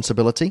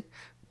responsibility,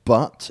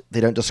 but they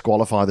don't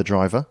disqualify the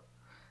driver.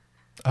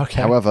 Okay.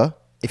 However,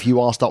 if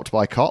you are stopped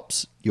by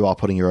cops, you are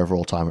putting your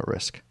overall time at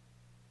risk.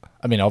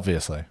 I mean,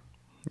 obviously.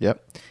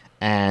 Yep.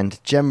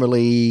 And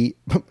generally,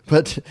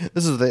 but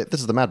this is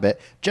the mad bit.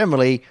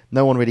 Generally,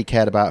 no one really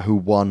cared about who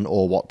won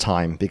or what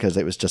time, because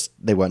it was just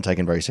they weren't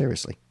taken very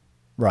seriously.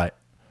 Right.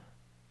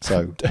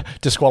 So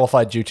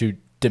disqualified due to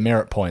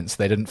demerit points.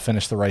 They didn't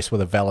finish the race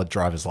with a valid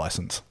driver's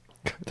license.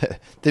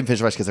 Didn't finish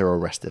the race because they were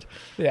arrested.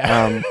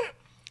 Yeah.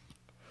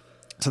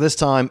 So this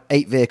time,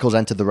 8 vehicles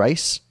entered the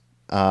race.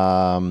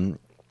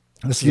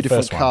 This is few the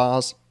different first one.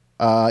 cars.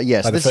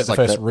 Yes, Like this the is like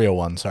first real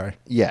one. Sorry.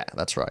 Yeah,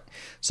 that's right.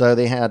 So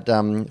they had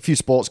a few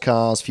sports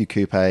cars, a few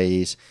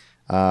coupes,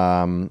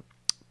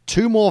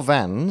 2 more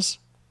vans,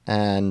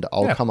 and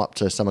I'll come up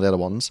to some of the other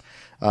ones.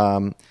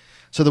 So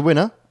the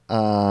winner,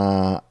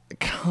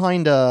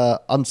 kind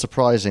of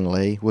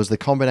unsurprisingly, was the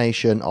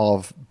combination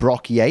of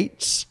Brock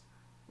Yates,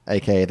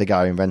 aka the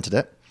guy who invented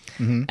it,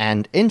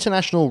 and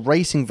international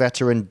racing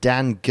veteran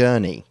Dan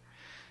Gurney.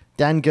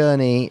 Dan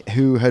Gurney,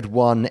 who had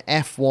won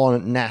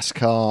F1,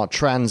 NASCAR,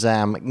 Trans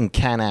Am, and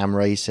Can-Am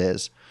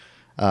races,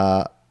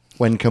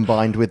 when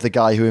combined with the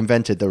guy who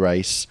invented the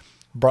race.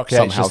 Brock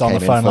Yates just on the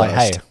phone like,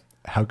 hey,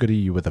 how good are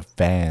you with a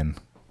van?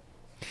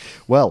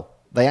 Well,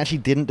 they actually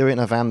didn't do it in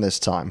a van this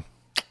time.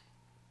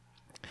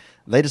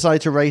 They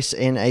decided to race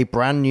in a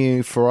brand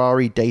new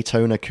Ferrari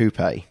Daytona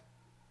Coupe.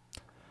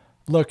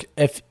 Look,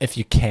 if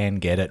you can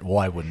get it,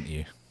 why wouldn't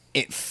you?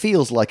 It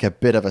feels like a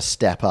bit of a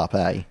step up,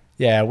 eh?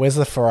 Yeah, where's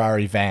the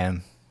Ferrari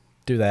van?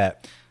 Do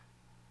that.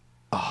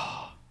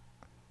 Oh.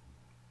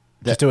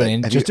 Just do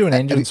an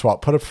engine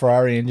swap. Put a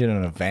Ferrari engine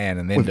in a van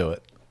and then do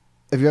it.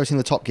 Have you ever seen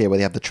the Top Gear where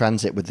they have the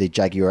Transit with the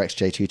Jaguar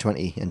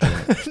XJ220 engine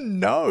in it?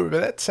 No,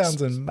 but that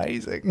sounds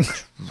amazing.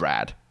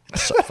 Rad.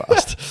 It's so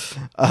fast.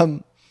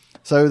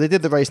 So they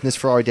did the race in this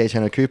Ferrari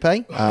Daytona Coupe. Do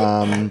you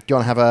want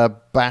to have a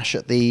bash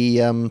at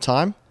the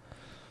time?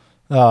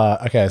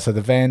 Okay, so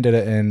the van did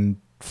it in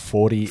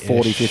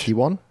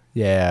 40-51?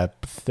 Yeah,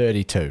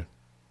 32.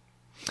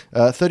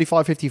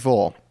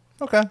 35-54.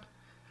 Okay.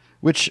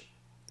 Which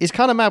is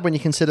kind of mad when you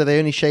consider they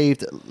only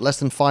shaved less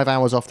than 5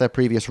 hours off their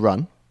previous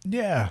run.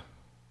 Yeah.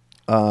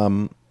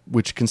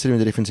 Which, considering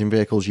the difference in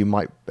vehicles, you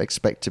might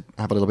expect to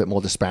have a little bit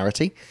more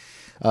disparity.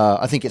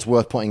 I think it's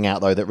worth pointing out,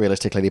 though, that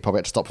realistically they probably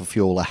had to stop for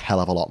fuel a hell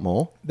of a lot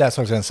more. That's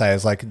what I was going to say,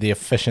 is like the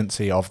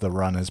efficiency of the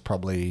run is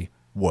probably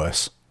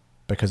worse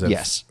because of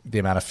the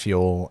amount of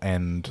fuel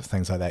and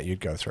things like that you'd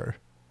go through.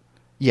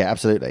 Yeah,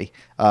 absolutely.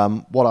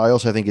 What I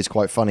also think is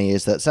quite funny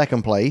is that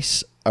second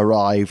place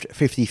arrived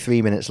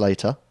 53 minutes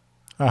later.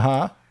 In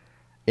a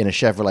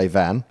Chevrolet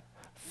van.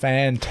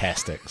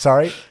 Fantastic.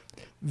 Sorry?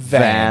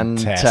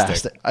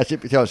 Fantastic. I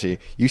should be honest with you.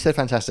 You said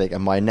fantastic,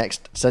 and my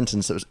next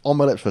sentence that was on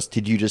my lips was,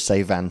 did you just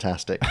say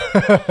fantastic?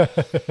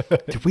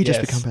 Did we just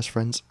become best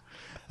friends?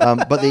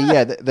 But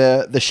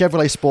the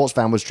Chevrolet sports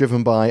van was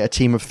driven by a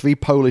team of 3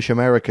 Polish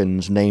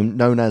Americans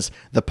known as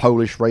the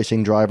Polish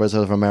Racing Drivers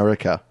of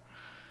America.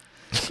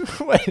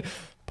 Wait,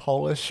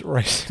 Polish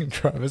Racing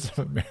Drivers of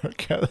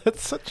America.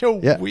 That's such a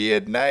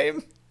weird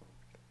name.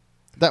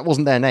 That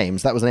wasn't their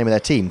names. That was the name of their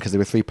team because they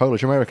were 3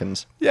 Polish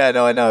Americans. Yeah,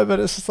 no, I know, but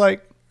it's just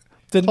like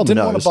didn't want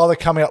to bother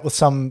coming up with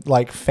some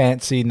like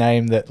fancy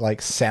name that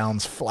like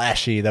sounds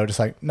flashy. They were just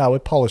like, no, we're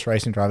Polish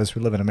racing drivers.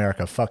 We live in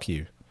America. Fuck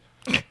you.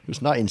 It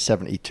was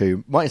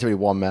 1972,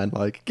 1971, man.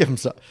 Like, give them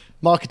some.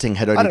 Marketing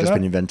had only just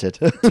been invented.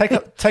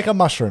 Take a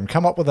mushroom.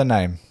 Come up with a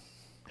name.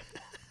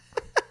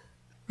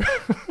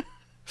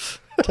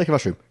 Take a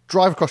mushroom.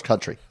 Drive across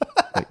country.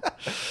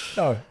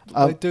 No,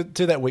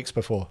 do that weeks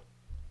before.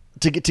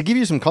 To give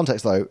you some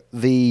context, though,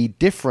 the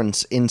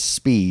difference in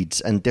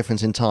speeds and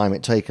difference in time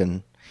it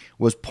taken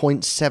was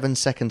 0.7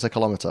 seconds a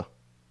kilometre.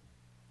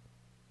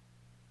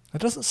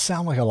 That doesn't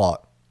sound like a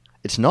lot.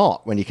 It's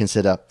not when you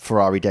consider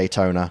Ferrari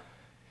Daytona,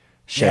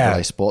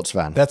 Chevrolet sports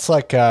van. That's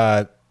like,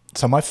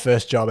 so my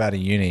first job out of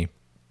uni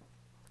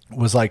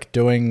was like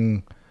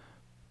doing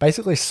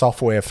basically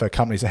software for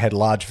companies that had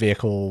large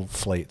vehicle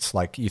fleets.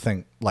 Like you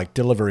think like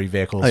delivery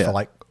vehicles for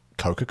like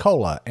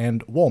Coca-Cola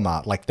and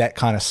Walmart, like that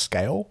kind of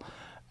scale.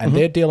 And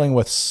they're dealing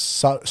with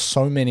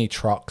so many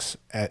trucks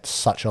at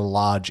such a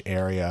large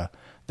area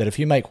that if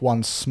you make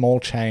one small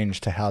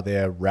change to how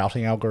their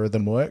routing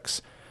algorithm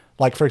works,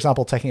 like for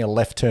example, taking a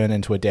left turn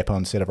into a depot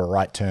instead of a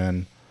right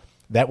turn,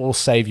 that will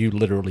save you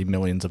literally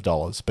millions of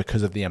dollars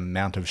because of the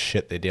amount of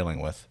shit they're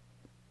dealing with.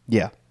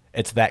 Yeah.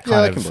 It's that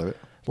kind of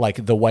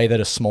like the way that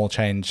a small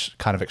change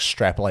kind of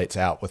extrapolates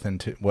out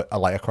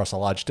like across a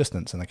large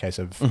distance. In the case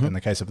of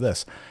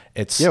this,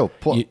 it's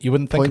you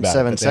wouldn't think about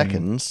 0.7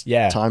 seconds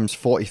times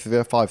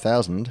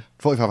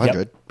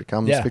 4,500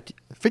 becomes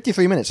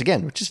 53 minutes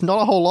again, which is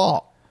not a whole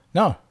lot.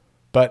 No,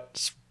 but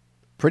it's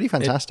pretty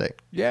fantastic.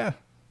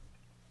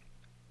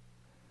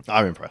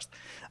 I'm impressed.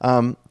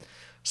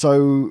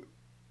 So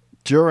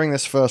during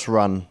this first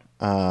run,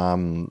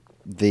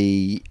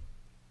 the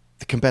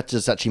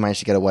competitors actually managed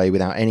to get away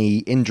without any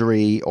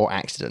injury or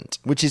accident,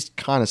 which is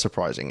kind of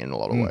surprising in a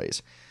lot of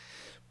ways.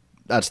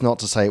 That's not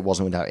to say it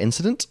wasn't without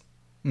incident.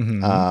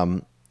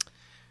 4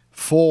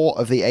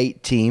 of the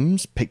 8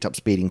 teams picked up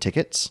speeding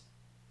tickets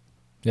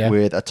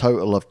with a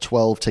total of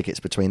 12 tickets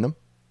between them.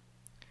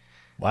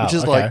 Wow. Which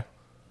is like,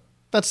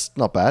 that's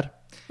not bad.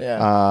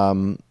 Yeah.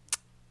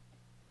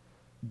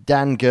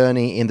 Dan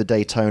Gurney in the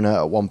Daytona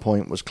at one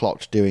point was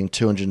clocked doing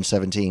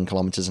 217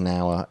 kilometers an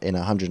hour in a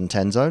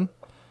 110 zone.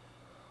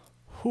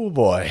 Oh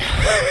boy.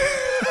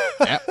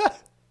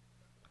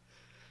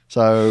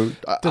 So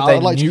did they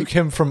nuke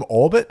him from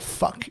orbit?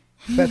 Fuck.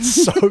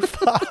 That's so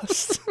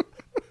fast.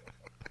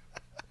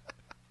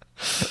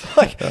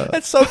 Like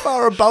that's so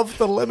far above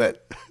the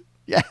limit.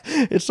 Yeah,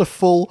 it's a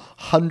full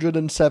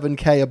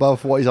 107k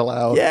above what is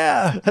allowed.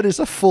 Yeah. That's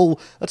a full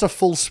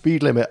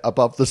speed limit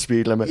above the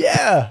speed limit.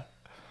 Yeah.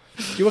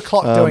 You were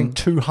clocked doing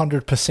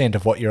 200%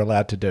 of what you're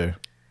allowed to do.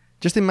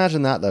 Just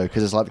imagine that though,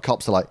 because it's like the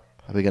cops are like,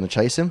 are we going to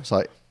chase him? It's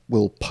like,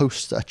 we'll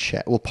post a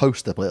check. We'll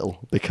post a little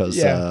because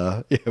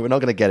we're not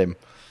going to get him.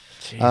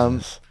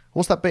 Jesus.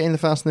 What's that bit in the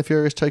Fast and the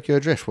Furious Tokyo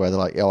Drift where they're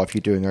like, oh, if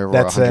you're doing over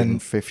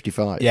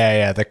 155.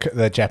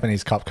 The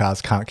Japanese cop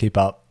cars can't keep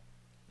up.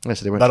 Yeah,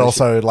 so but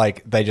also,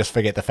 like, they just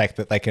forget the fact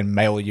that they can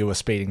mail you a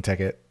speeding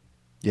ticket.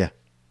 Yeah.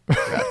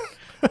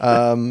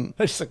 They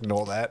just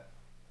ignore that.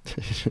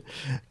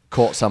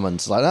 Court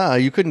summons. Like, no,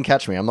 you couldn't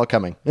catch me. I'm not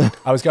coming.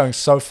 I was going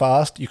so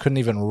fast, you couldn't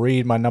even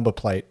read my number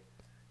plate.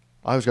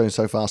 I was going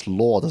so fast,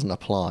 law doesn't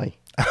apply.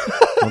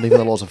 Not even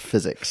the laws of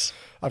physics.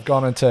 I've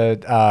gone into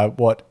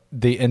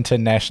the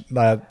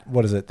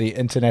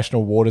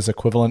international waters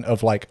equivalent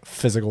of like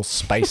physical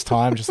space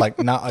time. Just like,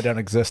 no, I don't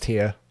exist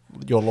here.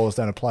 Your laws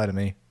don't apply to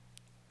me.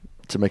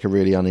 To make a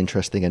really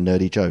uninteresting and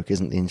nerdy joke,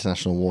 isn't the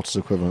international waters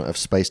equivalent of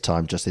space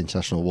time just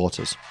international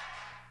waters?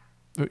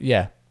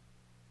 Yeah.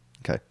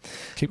 Okay.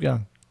 Keep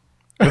going.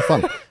 Good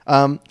fun.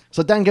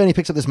 So Dan Gurney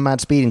picks up this mad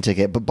speeding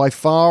ticket, but by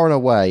far and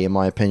away, in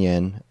my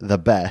opinion, the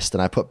best,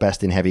 and I put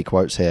best in heavy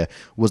quotes here,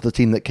 was the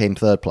team that came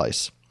third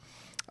place.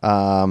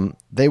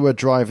 They were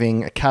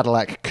driving a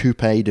Cadillac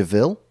Coupe de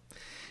Ville,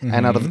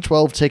 and out of the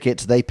 12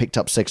 tickets, they picked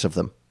up 6 of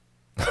them.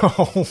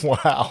 Oh,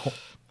 wow.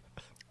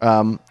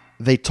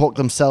 They talked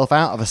themselves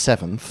out of a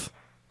 7th.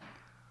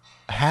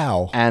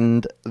 How?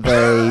 And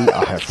they...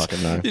 I don't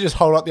fucking know. You just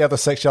hold up the other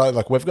 6, you're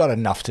like, we've got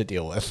enough to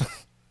deal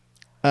with.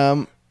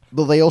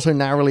 Well, they also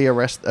narrowly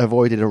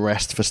avoided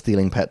arrest for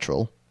stealing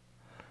petrol,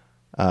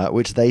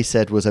 which they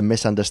said was a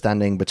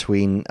misunderstanding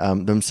between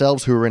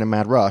themselves, who were in a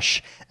mad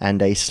rush,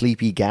 and a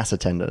sleepy gas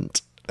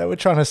attendant. They were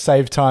trying to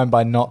save time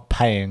by not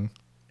paying.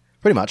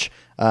 Pretty much.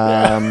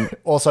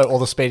 Also, all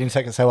the speeding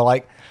tickets, they were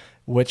like,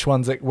 which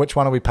one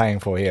are we paying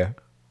for here?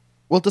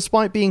 Well,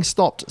 despite being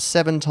stopped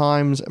 7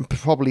 times and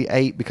probably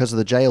 8 because of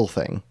the jail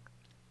thing,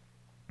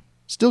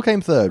 still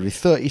came third with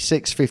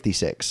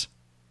 36.56.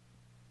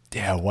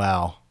 Yeah,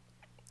 wow.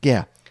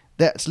 Yeah,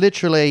 that's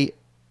literally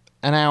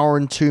an hour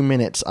and 2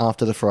 minutes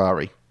after the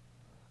Ferrari.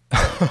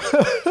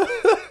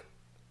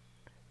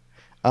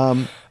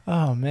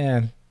 Oh,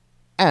 man.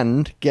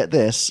 And, get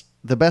this,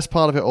 the best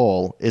part of it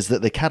all is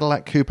that the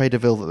Cadillac Coupe de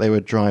Ville that they were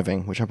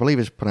driving, which I believe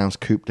is pronounced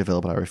Coupe de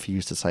Ville, but I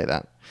refuse to say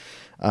that,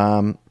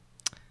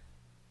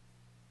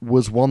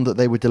 was one that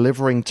they were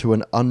delivering to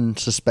an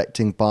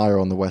unsuspecting buyer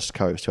on the West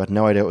Coast who had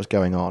no idea what was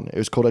going on. It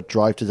was called a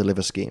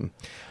drive-to-deliver scheme.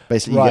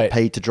 Basically, you get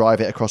paid to drive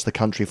it across the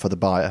country for the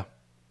buyer.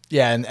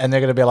 Yeah, and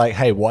they're going to be like,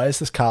 hey, why is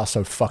this car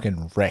so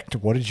fucking wrecked?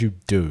 What did you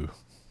do?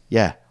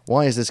 Yeah,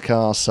 why is this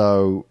car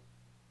so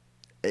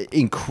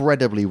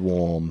incredibly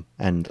warm,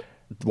 and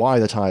why are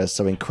the tyres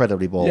so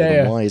incredibly bald,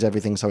 and why is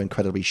everything so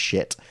incredibly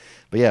shit?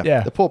 But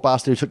yeah, the poor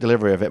bastard who took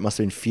delivery of it must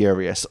have been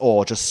furious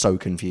or just so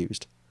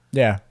confused.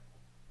 Yeah.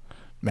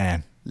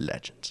 Man.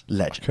 Legends.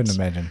 Couldn't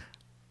imagine.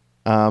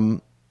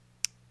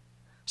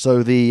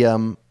 So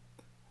the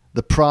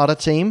Prada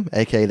team,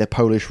 aka the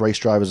Polish Race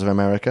Drivers of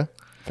America,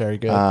 very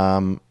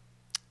good,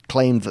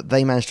 claimed that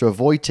they managed to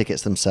avoid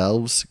tickets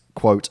themselves.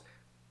 Quote,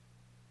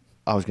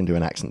 I was going to do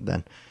an accent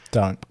then.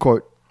 Don't.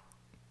 Quote,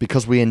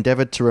 because we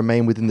endeavoured to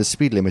remain within the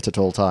speed limit at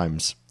all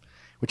times.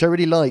 Which I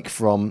really like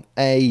from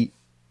an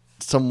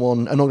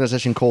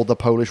organisation called the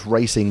Polish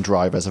Racing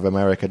Drivers of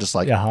America, just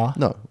like,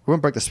 no, we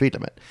won't break the speed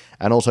limit.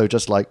 And also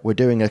just like, we're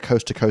doing a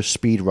coast-to-coast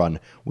speed run.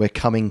 We're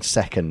coming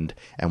second,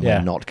 and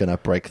we're not going to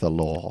break the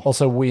law.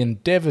 Also, we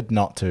endeavoured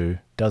not to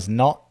does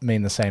not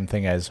mean the same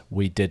thing as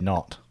we did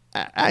not.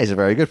 That is a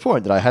very good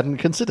point that I hadn't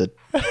considered.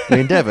 We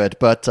endeavoured,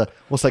 but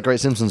what's that great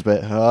Simpsons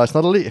bit? It's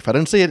not illegal. If I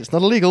don't see it, it's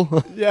not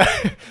illegal. Yeah,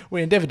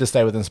 we endeavoured to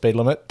stay within speed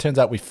limit. Turns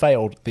out we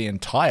failed the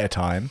entire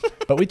time,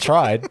 but we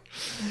tried.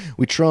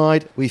 We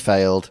tried, we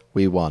failed,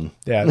 we won.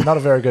 Yeah, not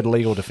a very good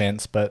legal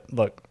defence, but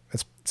look,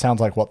 it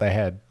sounds like what they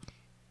had.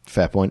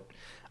 Fair point.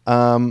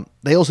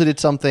 They also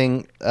did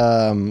something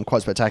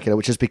quite spectacular,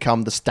 which has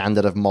become the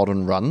standard of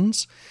modern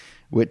runs,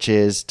 which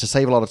is, to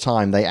save a lot of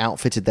time, they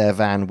outfitted their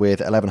van with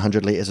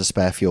 1,100 litres of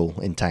spare fuel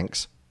in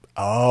tanks.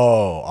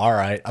 Oh, all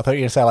right. I thought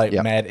you were going to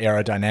say mad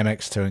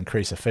aerodynamics to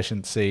increase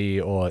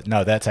efficiency, or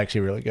no, that's actually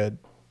really good.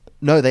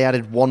 No, they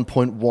added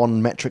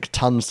 1.1 metric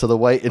tons to the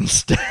weight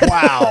instead.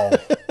 Wow.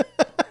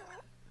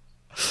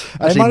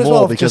 Actually, they might as more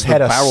well have because just had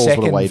the a barrels would have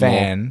second weighed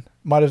van.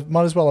 Might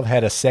as well have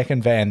had a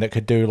second van that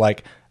could do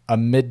like a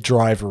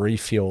mid-drive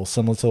refuel,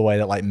 similar to the way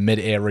that like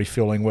mid-air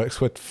refueling works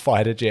with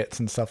fighter jets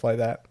and stuff like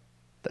that.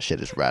 That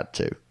shit is rad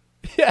too.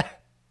 Yeah.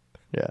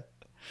 Yeah.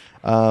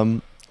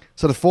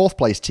 So the fourth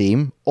place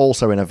team,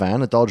 also in a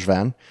van, a Dodge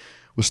van,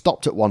 was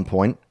stopped at one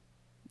point,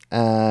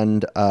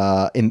 and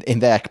in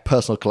their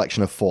personal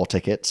collection of 4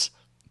 tickets.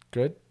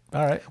 Good.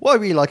 All right. What I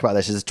really like about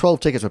this is 12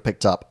 tickets were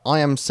picked up. I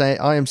am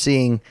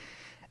seeing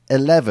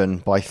 11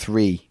 by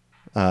 3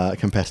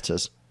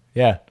 competitors.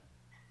 Yeah.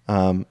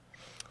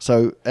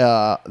 So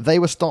they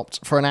were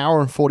stopped for an hour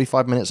and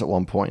 45 minutes at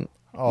one point,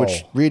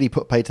 which really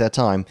put paid to their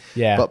time.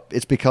 Yeah. But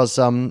it's because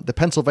the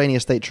Pennsylvania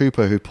state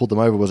trooper who pulled them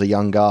over was a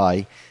young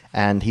guy,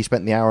 and he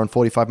spent the hour and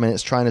 45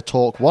 minutes trying to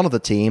talk one of the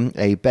team,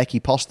 a Becky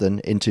Poston,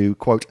 into,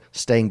 quote,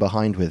 staying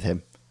behind with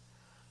him.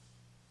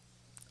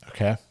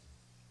 Okay.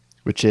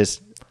 Which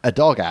is a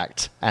dog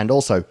act and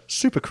also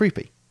super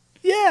creepy.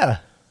 Yeah.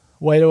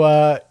 Way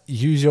to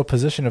use your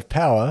position of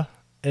power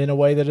in a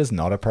way that is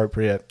not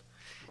appropriate.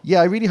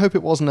 Yeah, I really hope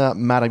it wasn't a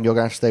madam, you're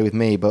going to have to stay with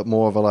me, but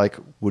more of a like,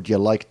 would you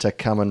like to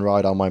come and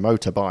ride on my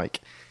motorbike?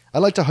 I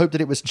like to hope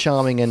that it was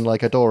charming and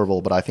like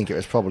adorable, but I think it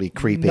was probably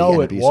creepy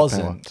and abusive. No, it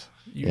wasn't.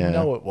 You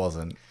know it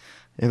wasn't.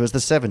 It was the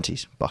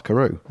 70s.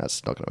 Buckaroo.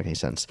 That's not going to make any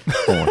sense.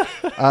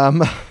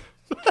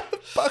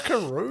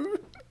 Buckaroo?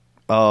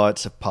 Oh,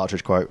 it's a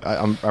Partridge quote.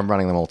 I'm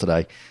running them all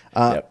today.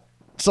 Yep.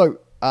 So,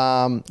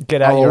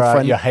 get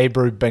out your Hey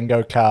Brew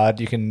bingo card.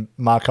 You can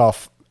mark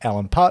off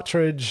Alan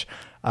Partridge,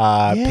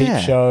 Peep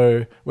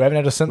Show. We haven't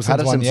had a Simpsons one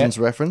yet. We've had a Simpsons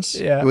reference?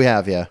 Yeah. We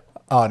have, yeah.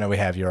 Oh, no, we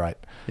have. You're right.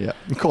 Yeah,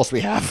 of course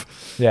we have.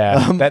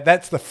 Yeah,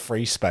 that's the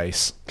free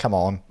space. Come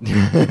on.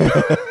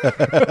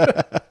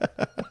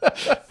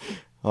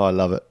 Oh, I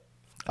love it.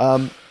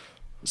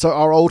 So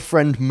our old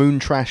friend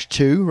Moontrash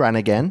 2 ran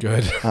again.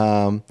 Good.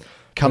 Coming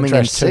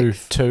Moontrash in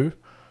 6th. 2.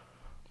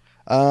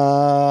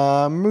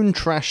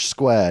 Moontrash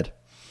Squared.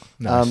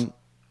 Nice.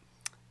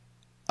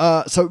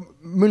 So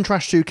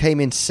Moontrash 2 came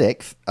in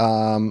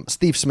 6th.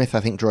 Steve Smith, I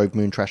think, drove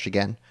Moontrash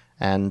again.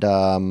 And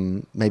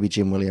maybe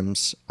Jim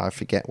Williams. I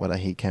forget whether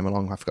he came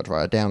along. I forgot to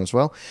write it down as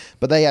well.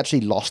 But they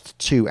actually lost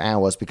 2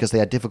 hours because they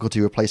had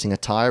difficulty replacing a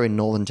tire in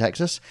northern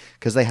Texas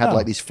because they had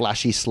like these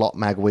flashy slot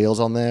mag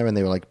wheels on there, and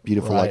they were like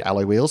beautiful like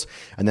alloy wheels.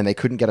 And then they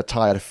couldn't get a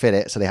tire to fit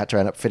it, so they had to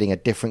end up fitting a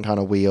different kind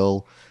of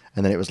wheel.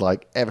 And then it was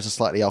like ever so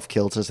slightly off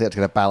kilter, so they had to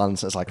get a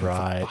balance. It's like, for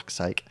fuck's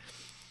sake.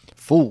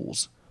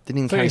 Fools.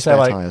 Didn't even carry spare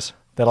tires.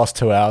 They lost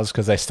 2 hours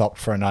because they stopped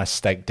for a nice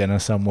steak dinner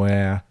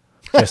somewhere.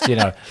 Just,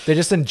 they're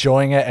just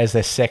enjoying it as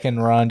their second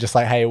run. Just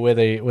like, hey, we're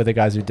the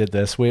guys who did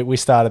this. We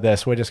started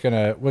this. We're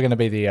gonna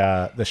be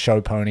the show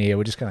pony here.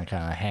 We're just gonna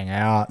kind of hang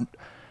out.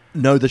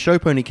 No, the show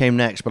pony came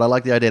next, but I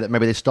like the idea that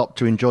maybe they stopped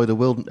to enjoy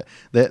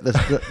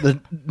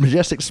the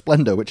majestic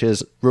splendor, which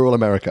is rural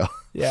America.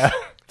 Yeah,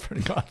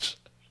 pretty much.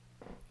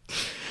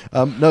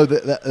 No,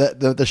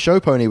 the show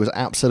pony was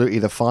absolutely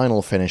the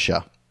final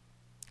finisher,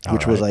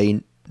 which was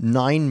a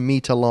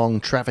 9-meter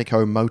long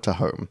Trafico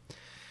motorhome,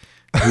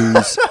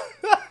 who's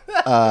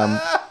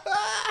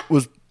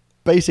was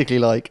basically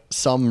like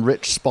some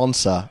rich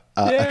sponsor,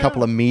 a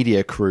couple of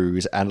media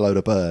crews, and a load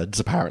of birds,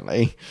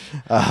 apparently.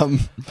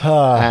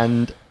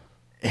 And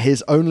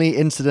his only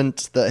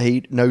incident that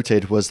he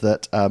noted was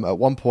that at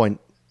one point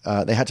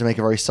they had to make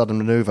a very sudden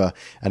maneuver,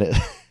 and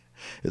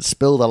it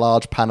spilled a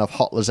large pan of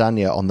hot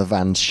lasagna on the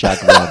van's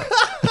shag rug.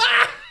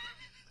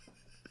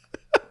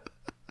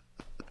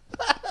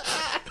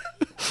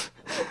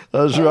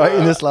 I was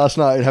writing this last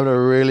night and having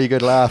a really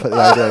good laugh at the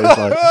idea. It's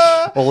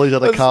like all these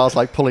other cars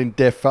like pulling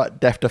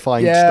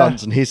death-defying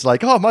stunts, and he's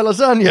like, "Oh, my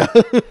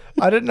lasagna!"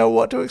 I didn't know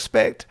what to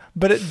expect,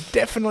 but it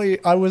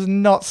definitely. I did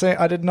not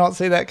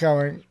see that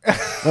coming.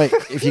 Wait,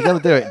 if you're gonna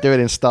do it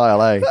in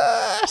style, eh?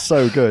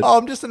 So good. Oh,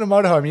 I'm just in a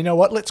motorhome. You know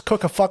what? Let's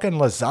cook a fucking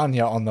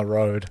lasagna on the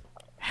road.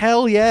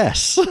 Hell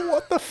yes.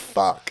 What the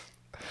fuck?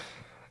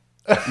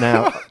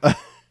 Now.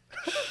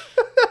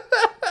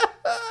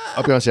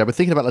 I'll be honest with you, I've been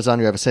thinking about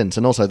lasagna ever since,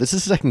 and also this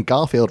is the second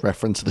Garfield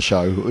reference to the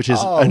show, which is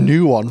a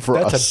new one for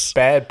us. That's a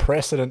bad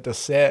precedent to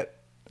set.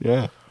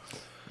 Yeah.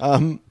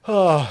 There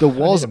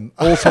was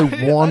also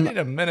one... I need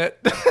a minute.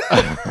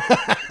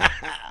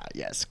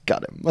 Yes,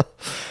 got him.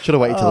 Should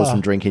have waited till there's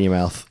some drink in your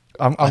mouth.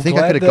 I think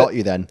I could have got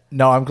you then.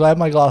 No, I'm glad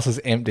my glass is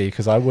empty,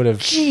 because I would have...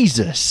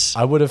 Jesus!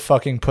 I would have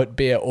fucking put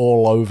beer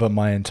all over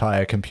my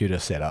entire computer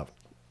setup.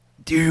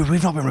 Dude,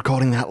 we've not been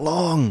recording that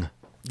long.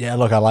 Yeah,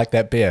 look, I like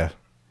that beer.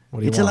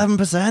 It's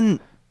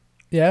 11%.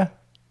 Yeah.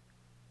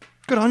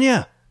 Good on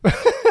you. I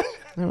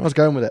was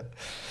going with it.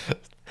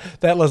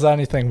 That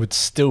lasagna thing would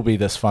still be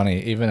this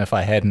funny, even if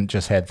I hadn't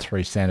just had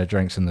 3 standard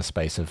drinks in the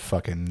space of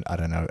fucking, I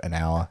don't know, an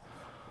hour.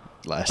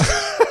 Less.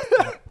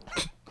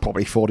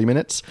 Probably 40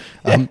 minutes.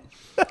 Yeah.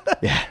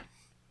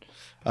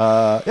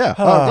 I'm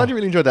glad you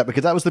really enjoyed that,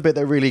 because that was the bit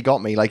that really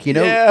got me. Like, so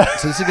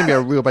this is going to be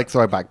a real big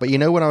throwback, but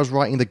when I was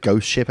writing the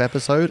Ghost Ship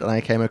episode and I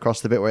came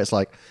across the bit where it's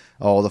like,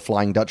 oh, the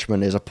Flying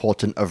Dutchman is a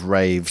portent of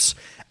raves,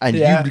 and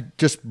you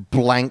just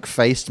blank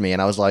faced me, and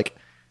I was like,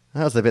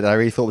 that was the bit that I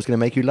really thought was going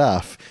to make you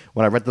laugh.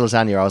 When I read the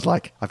lasagna, I was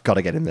like, I've got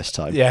to get in this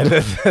time. Yeah,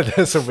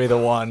 this will be the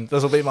one.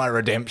 This will be my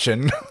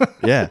redemption.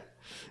 Yeah.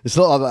 It's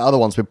not like the other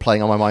ones been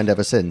playing on my mind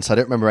ever since. I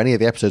don't remember any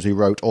of the episodes we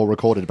wrote or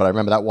recorded, but I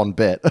remember that one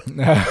bit.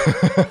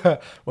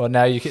 Well,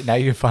 now you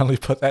can finally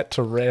put that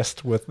to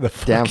rest with the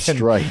damn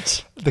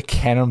straight. The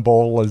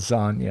cannonball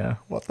lasagna.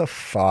 What the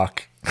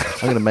fuck? I'm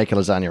going to make a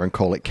lasagna and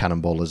call it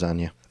cannonball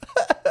lasagna.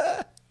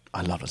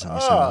 I love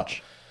lasagna so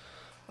much.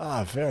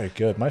 Very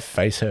good. My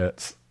face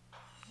hurts.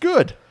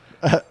 Good.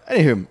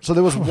 Anywho, so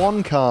there was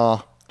one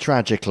car,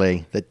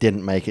 tragically, that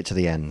didn't make it to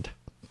the end.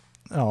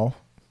 Oh.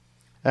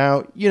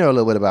 Now, you know a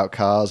little bit about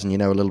cars, and you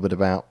know a little bit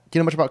about... Do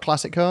you know much about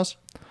classic cars?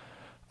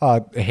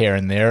 Here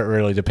and there. It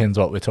really depends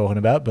what we're talking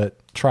about, but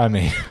try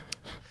me.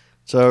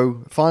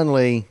 So,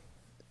 finally,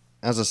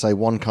 as I say,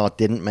 one car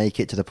didn't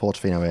make it to the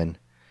Portofino Inn,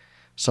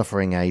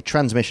 suffering a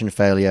transmission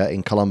failure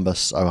in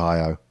Columbus,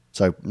 Ohio.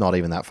 So, not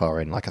even that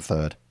far in, like a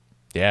third.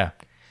 Yeah.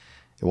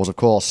 It was, of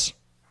course,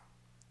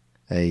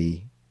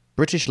 a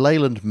British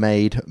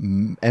Leyland-made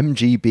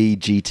MGB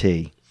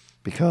GT.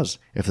 Because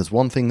if there's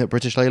one thing that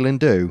British Leyland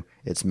do,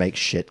 it's make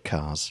shit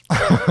cars.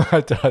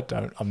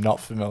 I'm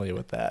not familiar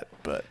with that,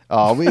 but...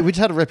 we just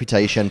had a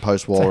reputation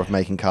post-war of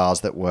making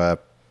cars that were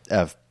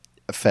of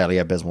fairly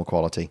abysmal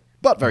quality,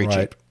 but very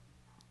cheap.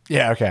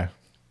 Yeah, okay.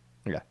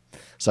 Yeah.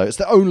 So it's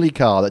the only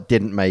car that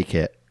didn't make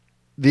it.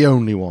 The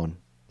only one.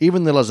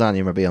 Even the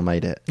Lasagna Mobile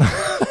made it.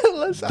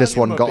 This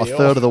one got a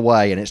third of the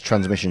way and its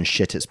transmission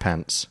shit its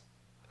pants.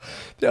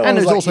 And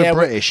it was also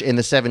British in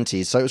the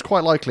 70s, so it was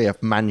quite likely a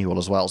manual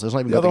as well. So it's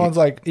not even the other one's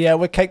like,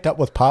 we're caked up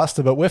with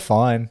pasta, but we're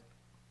fine.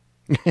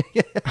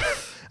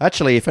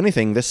 Actually, if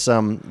anything, these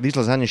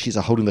lasagna sheets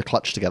are holding the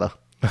clutch together.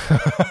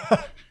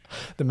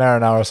 The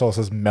marinara sauce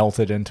has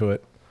melted into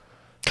it.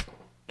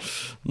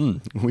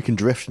 We can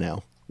drift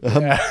now.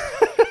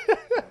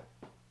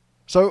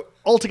 So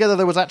altogether,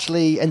 there was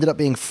ended up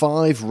being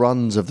 5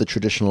 runs of the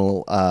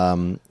traditional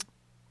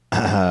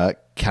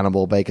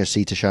Cannonball Baker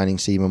Sea to Shining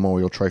Sea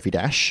Memorial Trophy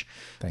Dash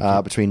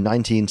between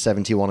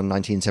 1971 and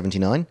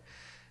 1979.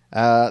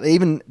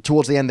 Even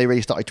towards the end, they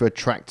really started to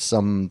attract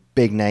some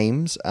big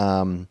names.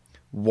 One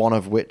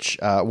of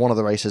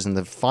the racers in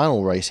the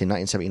final race in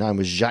 1979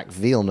 was Jacques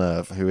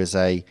Villeneuve, who is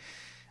a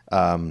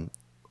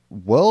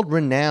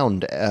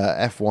world-renowned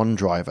F1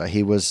 driver.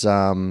 He was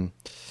one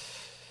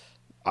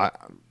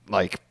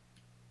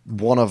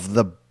of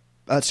the...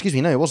 excuse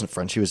me, no, he wasn't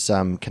French. He was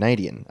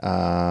Canadian.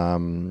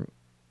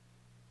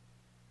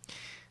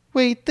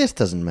 Wait, this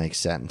doesn't make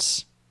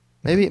sense.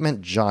 Maybe it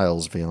meant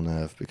Gilles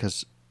Villeneuve,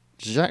 because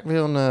Jacques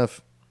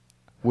Villeneuve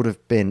would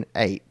have been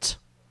 8.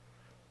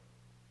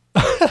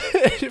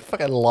 You're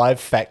fucking live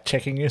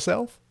fact-checking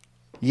yourself?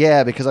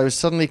 Yeah, because I was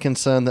suddenly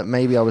concerned that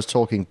maybe I was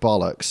talking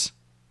bollocks.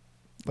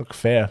 Look,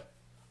 fair.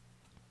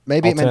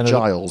 Maybe it meant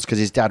Giles, because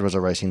his dad was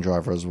a racing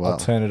driver as well.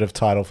 Alternative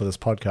title for this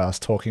podcast,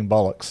 Talking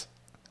Bollocks.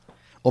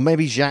 Or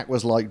maybe Jacques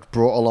was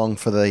brought along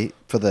for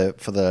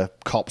the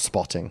cop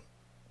spotting.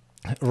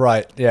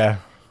 Right, yeah.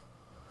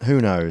 Who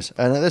knows?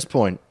 And at this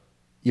point,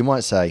 you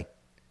might say,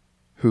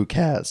 who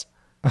cares?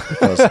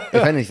 Because, if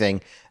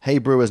anything, Hey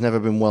Brew has never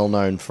been well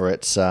known for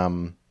its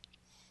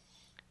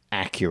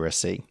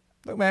accuracy.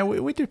 Look, man,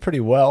 we do pretty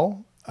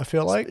well, I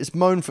feel like. It's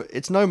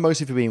known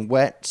mostly for being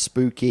wet,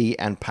 spooky,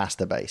 and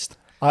pasta-based.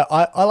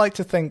 I like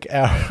to think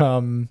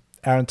our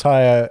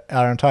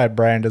entire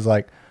brand is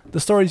like the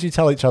stories you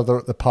tell each other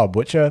at the pub,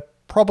 which are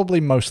probably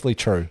mostly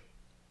true.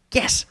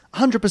 Yes,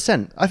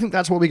 100%. I think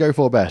that's what we go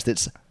for best.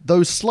 It's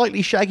those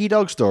slightly shaggy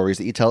dog stories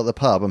that you tell at the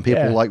pub and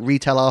people like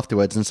retell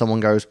afterwards and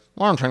someone goes,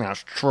 well, I don't think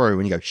that's true.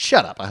 And you go,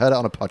 shut up, I heard it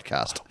on a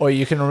podcast. Or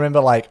you can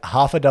remember like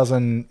half a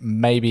dozen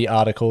maybe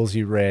articles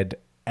you read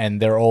and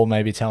they're all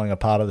maybe telling a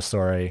part of the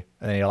story.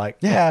 And then you're like,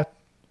 yeah,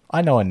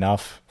 I know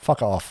enough.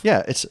 Fuck off.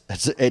 Yeah,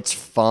 it's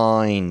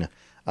fine.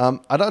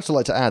 I'd also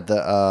like to add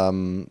that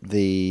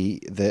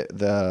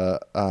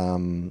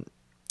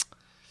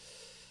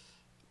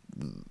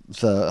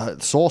the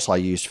source I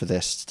used for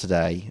this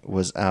today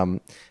was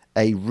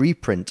a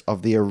reprint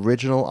of the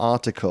original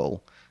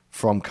article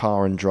from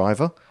Car and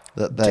Driver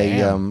that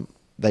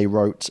they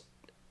wrote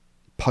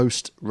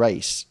post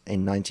race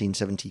in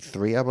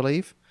 1973, I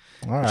believe,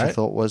 which I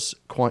thought was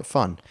quite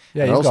fun.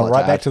 Yeah, you've gone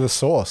right back to the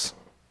source.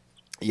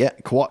 Yeah,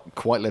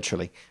 quite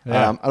literally.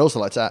 Yeah. I'd also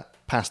like to add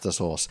pasta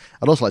sauce.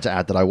 I'd also like to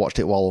add that I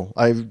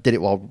did it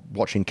while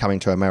watching Coming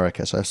to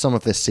America. So if some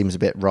of this seems a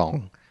bit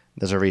wrong,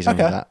 there's a reason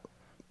for that.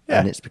 Yeah.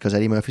 And it's because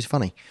Eddie Murphy's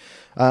funny.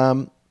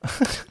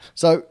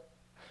 So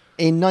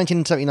in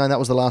 1979, that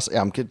was the last.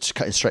 I'm just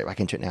cutting straight back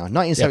into it now.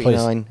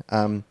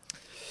 1979.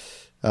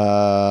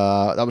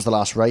 That was the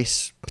last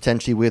race,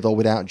 potentially with or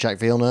without Jacques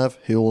Villeneuve,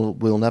 who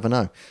we'll never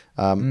know.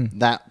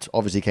 That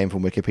obviously came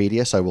from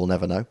Wikipedia, so we'll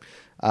never know.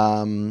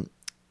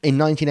 In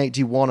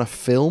 1981, a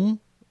film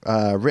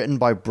written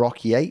by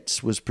Brock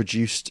Yates was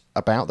produced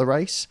about the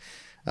race,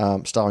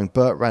 starring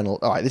Burt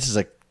Reynolds. All right, this is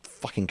a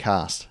fucking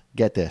cast.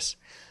 Get this.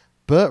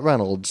 Burt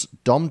Reynolds,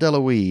 Dom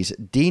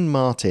DeLuise, Dean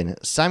Martin,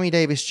 Sammy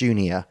Davis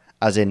Jr.,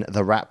 as in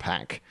the Rat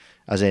Pack,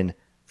 as in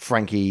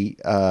Frankie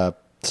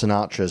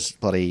Sinatra's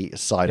bloody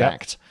side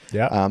act.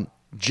 Yeah.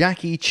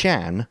 Jackie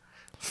Chan,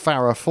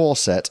 Farrah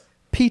Fawcett,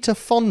 Peter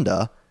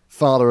Fonda,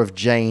 father of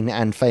Jane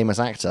and famous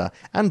actor,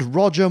 and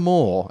Roger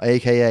Moore,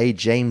 a.k.a.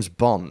 James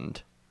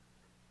Bond.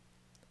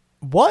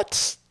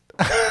 What?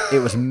 It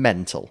was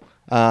mental.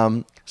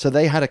 So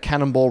they had a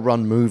Cannonball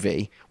Run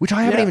movie, which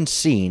I haven't even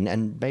seen,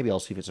 and maybe I'll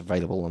see if it's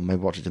available and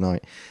maybe watch it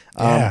tonight.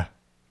 And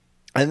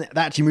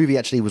that movie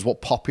actually was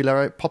what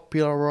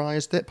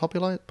popularized it.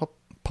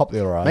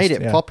 Popularized. Made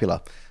it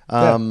popular.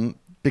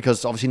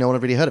 Because obviously no one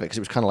had really heard of it because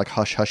it was kind of like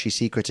hush-hushy,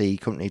 secret-y,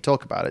 couldn't really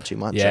talk about it too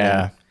much.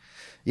 Yeah.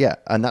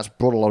 And that's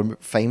brought a lot of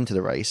fame to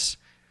the race.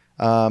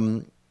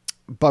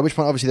 By which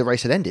point, obviously, the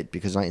race had ended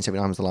because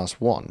 1979 was the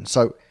last one.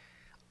 So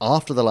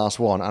after the last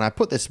one, and I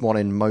put this one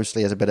in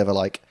mostly as a bit of a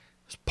like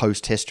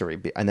post-history,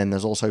 and then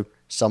there's also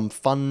a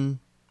fun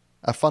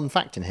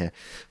fact in here.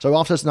 So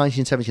after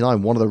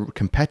 1979, one of the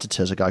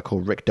competitors, a guy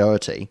called Rick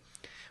Doherty,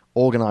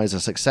 organized a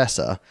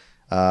successor,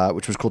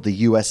 which was called the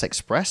US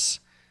Express.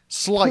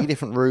 Slightly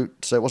different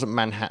route. So it wasn't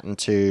Manhattan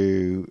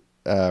to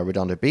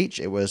Redondo Beach.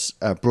 It was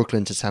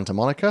Brooklyn to Santa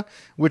Monica,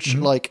 which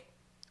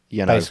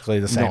basically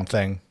the same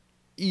thing.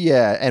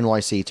 Yeah,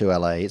 NYC to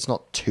LA. It's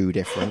not too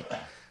different.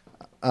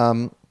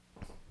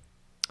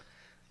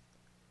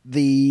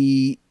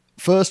 The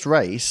first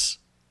race,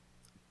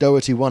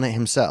 Doherty won it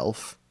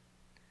himself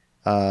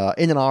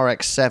in an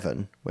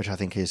RX-7, which I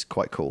think is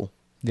quite cool.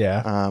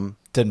 Yeah.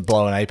 Didn't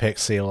blow an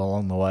Apex seal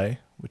along the way,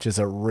 which is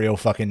a real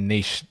fucking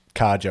niche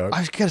car joke. I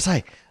was going to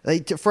say,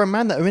 for a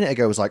man that a minute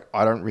ago was like,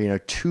 I don't really know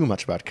too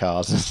much about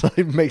cars, so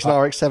it makes an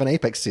RX-7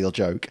 Apex seal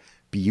joke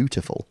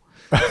beautiful.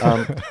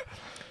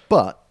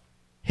 But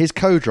his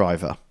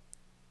co-driver,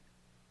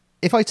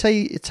 if I tell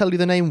you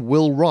the name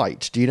Will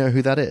Wright, do you know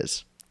who that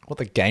is? What,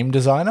 the game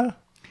designer?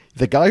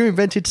 The guy who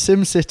invented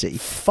SimCity.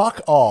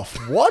 Fuck off.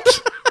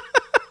 What?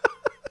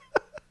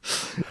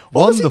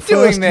 What was he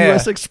doing there?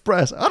 US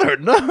Express. I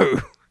don't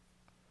know.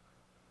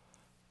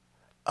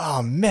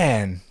 Oh,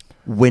 man.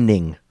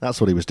 Winning. That's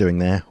what he was doing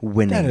there.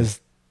 Winning.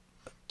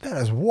 That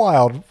is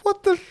wild.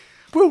 What the...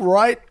 Will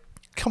Wright?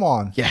 Come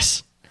on.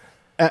 Yes.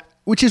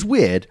 Which is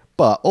weird,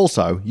 but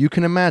also you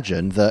can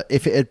imagine that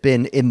if it had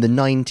been in the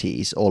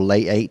 90s or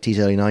late 80s,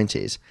 early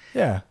 90s,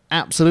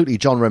 absolutely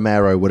John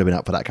Romero would have been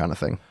up for that kind of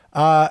thing.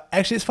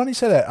 Actually, it's funny you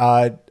say that.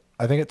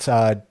 I think it's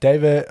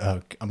David...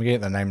 I'm going to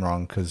get the name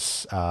wrong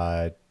because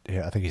I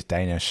think he's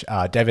Danish.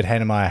 David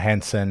Heinemeier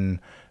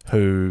Hansen,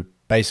 who...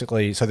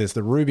 Basically, so there's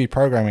the Ruby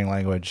programming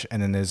language,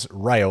 and then there's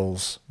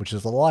Rails, which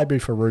is the library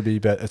for Ruby,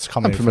 but it's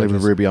common. I'm familiar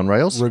with Ruby on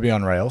Rails. Ruby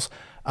on Rails.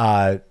 It's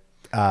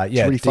a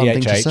really fun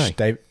thing to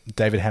say.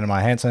 David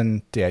Heinemeier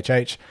Hansen,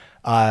 DHH.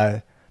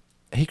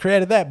 He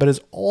created that, but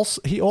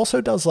he also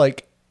does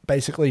like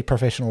basically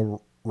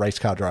professional race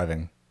car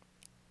driving.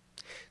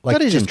 Like,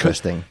 that is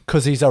interesting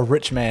because he's a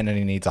rich man and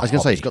he needs a hobby. I was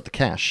going to say he's got the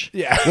cash.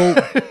 Yeah.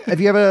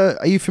 Well,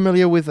 are you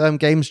familiar with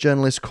games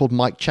journalist called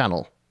Mike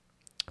Channel?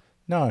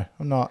 No,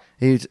 I'm not.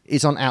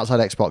 He's on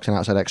Outside Xbox and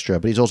Outside Extra,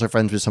 but he's also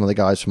friends with some of the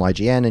guys from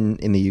IGN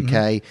in the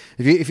UK.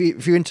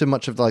 If you're into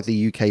much of like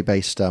the UK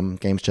based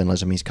games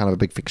journalism, he's kind of a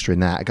big fixture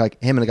in that.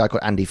 Him and a guy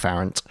called Andy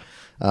Farrant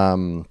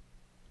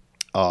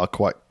are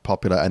quite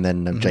popular, and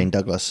then Jane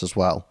Douglas as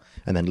well,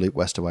 and then Luke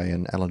Westaway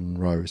and Ellen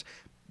Rose.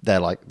 They're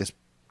like this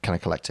kind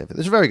of collective.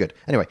 It's very good.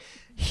 Anyway,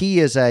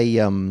 he is a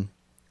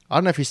I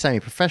don't know if he's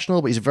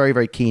semi-professional, but he's a very,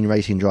 very keen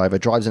racing driver.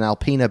 Drives an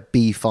Alpina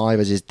B5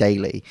 as his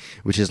daily,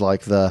 which is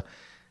like the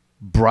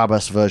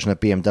Brabus version of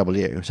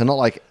BMW. So not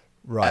like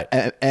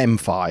a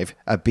M5,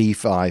 a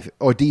B5,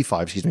 or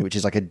D5, excuse me, which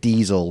is like a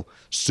diesel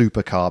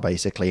supercar,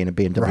 basically, in a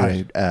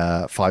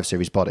BMW 5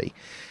 Series body.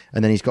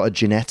 And then he's got a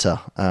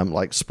Ginetta,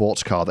 like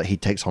sports car that he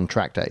takes on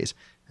track days.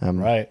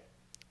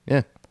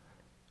 Yeah.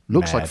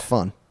 Looks like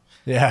fun.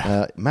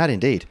 Yeah. Mad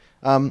indeed.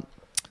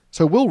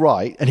 So Will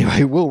Wright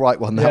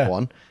won that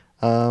one.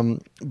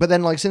 But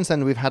then, like, since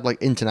then, we've had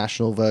like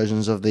international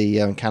versions of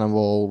the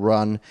Cannonball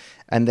Run,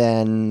 and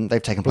then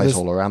they've taken place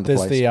all around the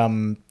place.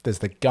 There's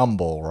the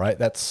Gumball, right?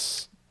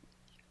 That's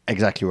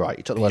exactly right.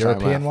 You took the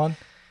European one.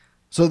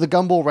 So the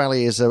Gumball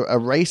Rally is a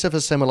race of a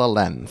similar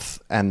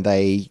length, and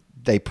they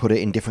put it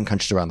in different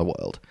countries around the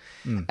world.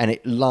 And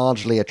it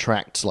largely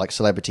attracts like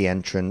celebrity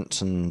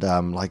entrants and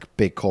like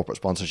big corporate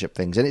sponsorship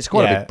things, and it's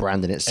quite a big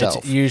brand in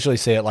itself. You usually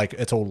see it like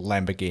it's all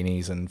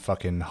Lamborghinis and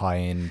fucking high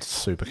end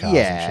supercars.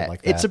 And shit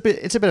like that.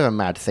 It's a bit of a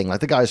mad thing. Like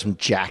the guys from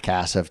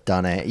Jackass have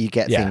done it. You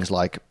get things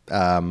like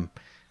Elon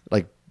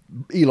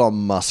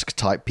Musk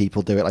type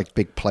people do it, like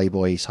big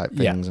Playboy type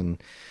things,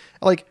 and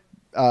like.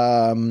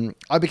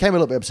 I became a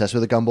little bit obsessed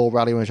with the Gumball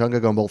Rally when I was younger.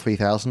 Gumball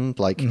 3000,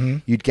 like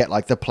you'd get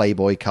like the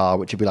Playboy car,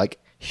 which would be like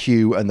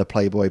Hugh and the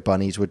Playboy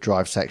bunnies would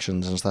drive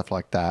sections and stuff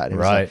like that. And it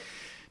was like,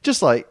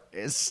 just like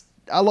it's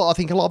a lot. I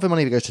think a lot of the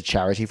money goes to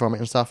charity from it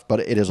and stuff, but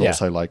it is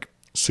also like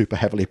super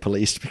heavily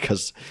policed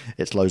because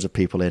it's loads of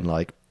people in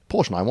like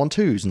Porsche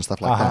 912s and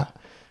stuff like that.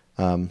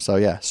 So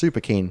yeah,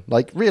 super keen.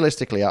 Like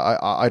realistically,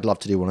 I'd love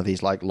to do one of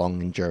these like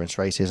long endurance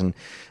races, and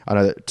I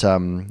know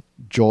that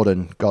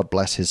Jordan, God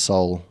bless his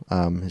soul,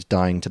 is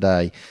dying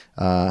today,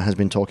 has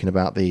been talking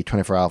about the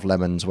 24 Hour of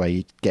Lemons, where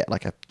you get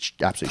like a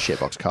absolute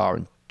shitbox car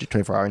and do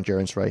 24-hour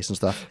endurance race and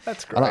stuff.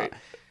 That's great.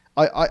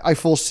 And I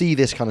foresee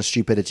this kind of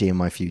stupidity in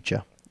my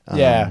future.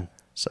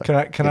 So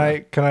can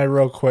I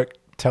real quick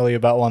tell you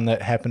about one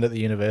that happened at the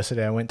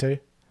university I went to?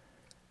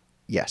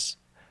 Yes.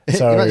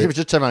 So imagine if it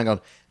just turned around and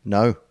gone,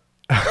 no.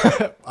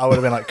 I would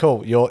have been like,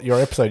 cool, your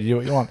episode, you do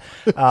what you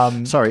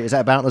want. Sorry, is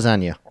that about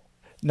lasagna?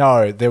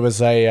 No, there was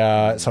so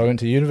I went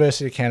to the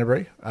University of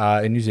Canterbury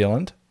in New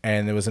Zealand,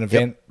 and there was an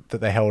event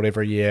that they held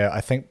every year.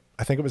 I think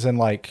it was in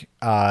like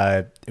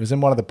it was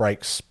in one of the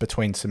breaks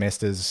between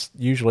semesters,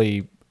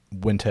 usually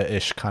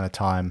winter-ish kind of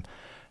time.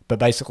 But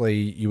basically,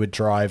 you would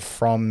drive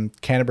from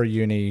Canterbury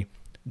Uni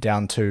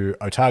down to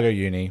Otago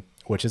Uni,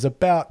 which is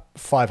about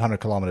 500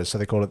 kilometers. So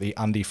they call it the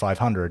Undy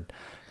 500.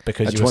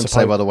 Because I just want to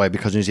say, by the way,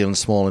 because New Zealand's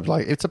small,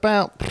 it's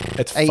about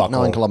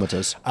 8-9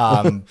 kilometers.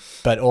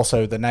 But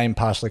also, the name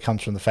partially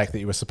comes from the fact that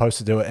you were supposed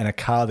to do it in a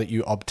car that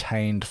you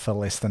obtained for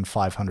less than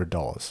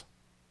 $500.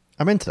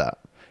 I'm into that.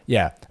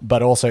 Yeah,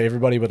 but also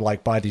everybody would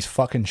like buy these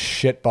fucking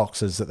shit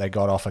boxes that they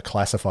got off a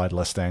classified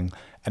listing,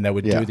 and they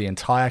would do the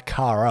entire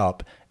car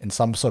up in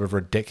some sort of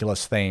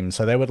ridiculous theme.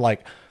 So they would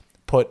like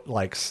put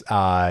like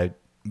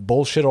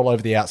bullshit all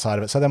over the outside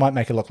of it. So they might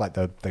make it look like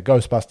the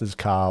Ghostbusters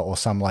car or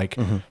some like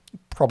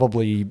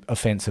probably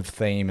offensive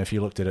theme if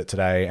you looked at it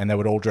today, and they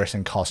would all dress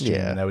in costume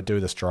and they would do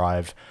this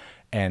drive.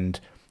 And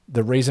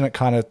the reason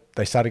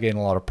they started getting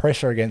a lot of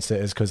pressure against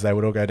it is because they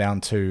would all go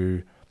down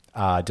to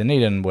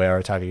Dunedin, where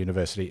Otago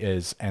University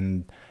is,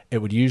 and it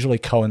would usually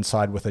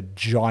coincide with a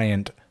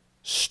giant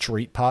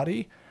street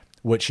party,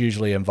 which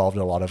usually involved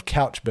a lot of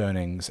couch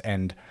burnings.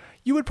 And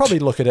you would probably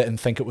look at it and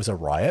think it was a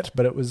riot,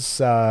 but it was,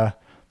 it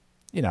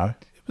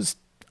was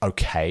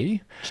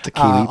okay. Just a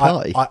Kiwi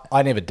party.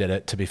 I never did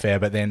it, to be fair,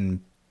 but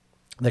then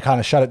they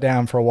kind of shut it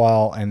down for a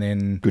while, and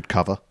then good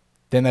cover.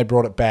 Then they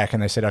brought it back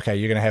and they said, okay,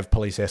 you're going to have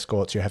police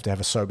escorts. You have to have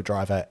a sober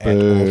driver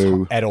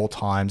at all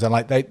times. And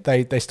like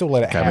they still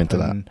let it happen. Into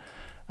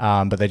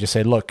that. But they just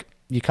said, look,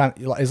 you can't,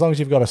 as long as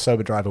you've got a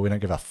sober driver, we don't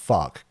give a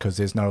fuck, because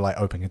there's no like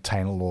open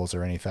container laws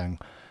or anything.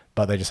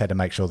 But they just had to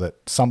make sure that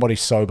somebody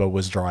sober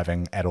was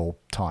driving at all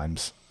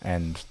times,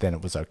 and then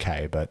it was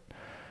okay. But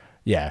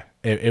yeah,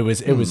 it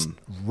was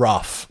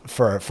rough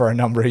for a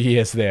number of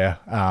years there.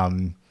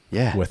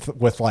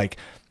 With like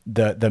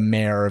the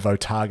mayor of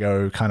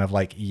Otago kind of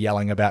like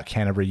yelling about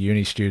Canterbury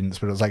Uni students,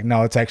 but it was like,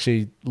 no, it's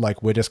actually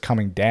like we're just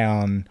coming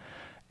down,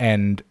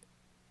 and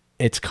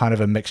it's kind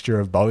of a mixture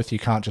of both. You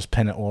can't just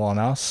pin it all on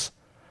us.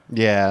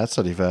 Yeah, that's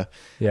totally fair.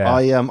 Yeah,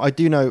 I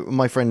do know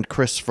my friend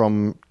Chris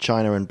from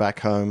China and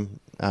back home,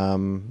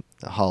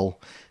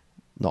 Hull.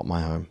 Not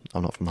my home.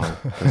 I'm not from Hull.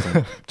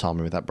 Don't tar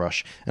me with that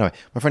brush. Anyway,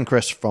 my friend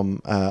Chris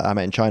from I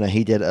met in China,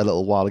 he did a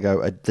little while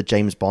ago the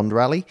James Bond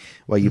rally,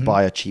 where you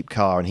buy a cheap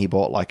car, and he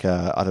bought like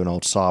either an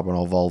old Saab or an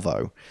old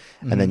Volvo,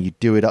 and then you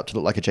do it up to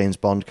look like a James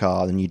Bond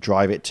car, and then you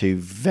drive it to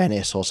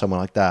Venice or somewhere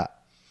like that.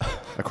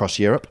 across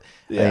Europe.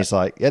 Yeah. And he's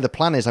like, yeah, the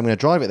plan is I'm going to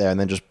drive it there and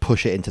then just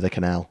push it into the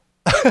canal.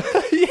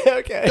 Yeah,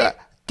 okay.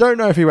 Don't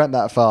know if he went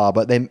that far,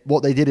 but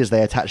what they did is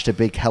they attached a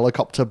big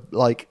helicopter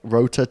like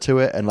rotor to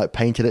it and like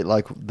painted it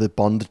like the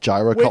Bond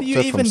gyrocopter Where do you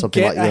even from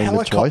something get like a You Only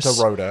Live helicopter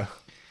Twice. rotor?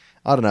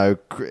 I don't know.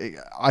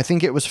 I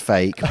think it was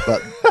fake,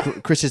 but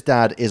Chris's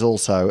dad is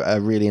also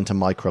really into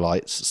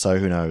microlights, so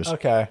who knows?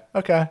 Okay.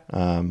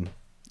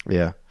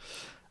 Yeah.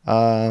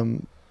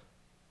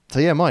 So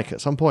yeah, Mike,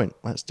 at some point,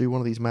 let's do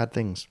one of these mad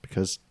things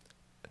because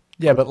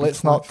Yeah, but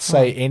let's not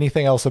say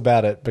anything else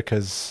about it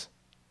because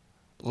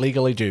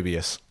legally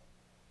dubious.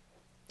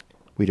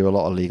 we do a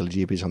lot of legal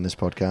dubies on this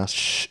podcast.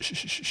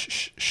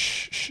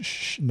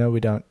 Shh. No,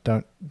 we don't.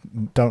 Don't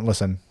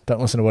listen.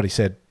 Don't listen to what he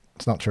said.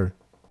 It's not true.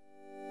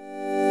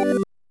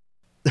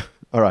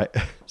 All right.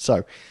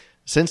 So,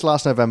 since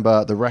last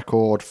November, the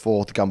record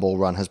for the Gumball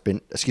Run has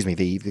been,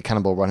 the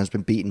Cannonball Run has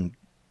been beaten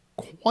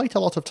quite a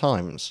lot of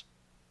times.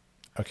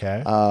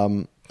 Okay.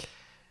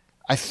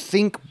 I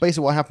think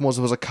basically what happened was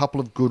there was a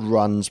couple of good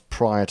runs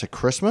prior to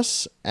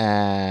Christmas,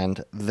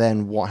 and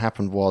then what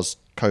happened was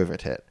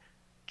COVID hit.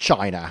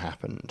 China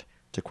happened,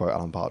 to quote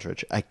Alan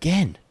Partridge.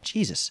 Again,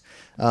 Jesus.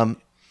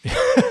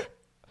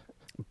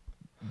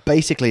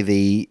 Basically,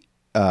 the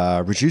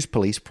reduced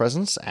police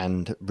presence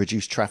and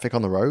reduced traffic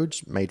on the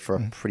roads made for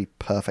a pretty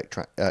perfect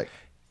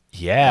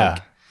yeah.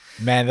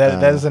 Man,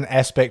 that is an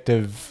aspect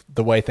of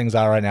the way things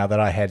are right now that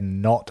I had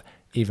not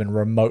even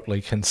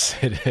remotely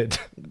considered.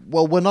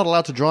 Well, we're not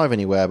allowed to drive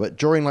anywhere, but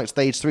during like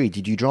stage 3,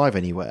 did you drive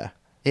anywhere?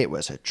 It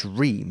was a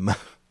dream.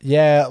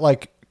 Yeah,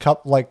 like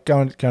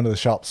going to the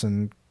shops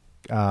and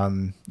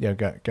going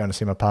to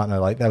see my partner,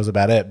 like that was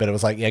about it. But it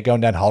was like,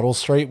 going down Hoddle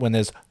Street when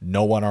there's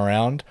no one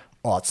around.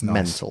 Oh, it's nice.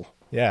 Mental.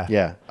 Yeah.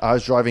 Yeah. I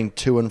was driving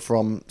to and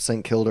from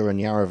St Kilda and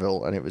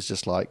Yarraville, and it was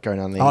just like going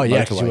down the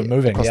because you were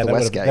moving. across Yeah, the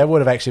Westgate. that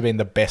would have actually been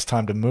the best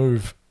time to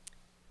move.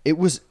 It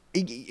was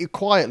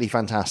quietly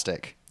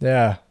fantastic.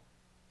 Yeah.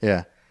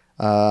 Yeah.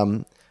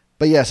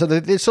 But yeah, so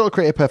they sort of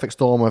create a perfect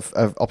storm of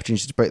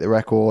opportunities to break the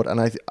record. And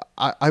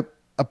I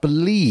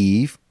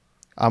believe,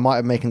 I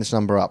might be making this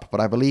number up,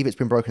 but I believe it's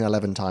been broken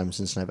 11 times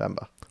since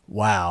November.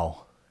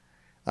 Wow.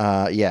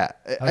 Yeah.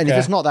 And if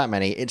it's not that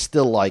many, it's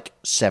still like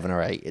 7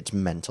 or 8. It's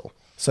mental.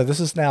 So this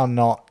is now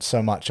not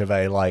so much of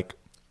a like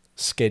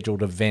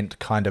scheduled event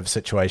kind of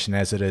situation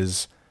as it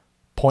is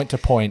point to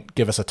point,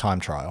 give us a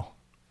time trial.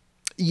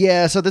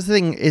 Yeah, so the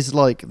thing is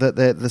like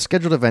the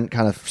scheduled event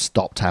kind of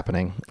stopped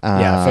happening.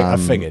 I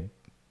figured.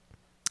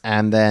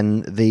 And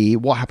then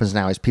what happens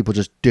now is people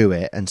just do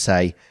it and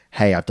say,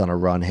 hey, I've done a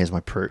run, here's my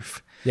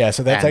proof. Yeah,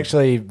 so that's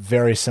actually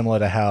very similar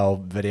to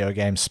how video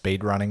game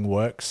speedrunning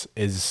works.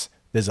 Is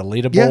there's a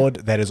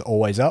leaderboard that is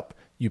always up.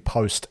 You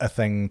post a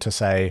thing to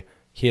say,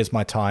 here's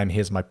my time,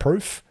 here's my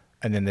proof,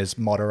 and then there's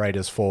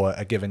moderators for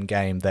a given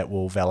game that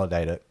will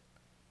validate it.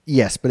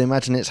 Yes, but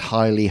imagine it's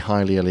highly,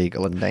 highly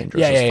illegal and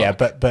dangerous. Yeah.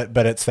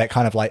 But it's that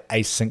kind of like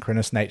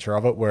asynchronous nature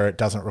of it where it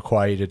doesn't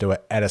require you to do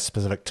it at a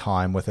specific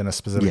time within a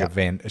specific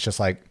event. It's just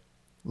like,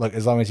 look,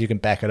 as long as you can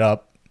back it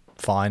up,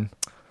 fine.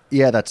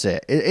 Yeah, that's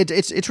it.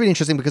 It's really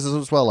interesting because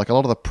as well, like a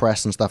lot of the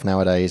press and stuff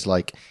nowadays,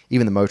 like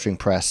even the motoring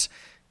press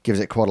gives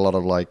it quite a lot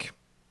of like,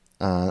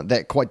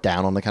 they're quite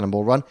down on the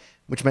Cannonball Run,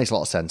 which makes a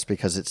lot of sense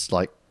because it's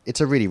like, it's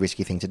a really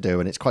risky thing to do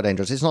and it's quite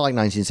dangerous. It's not like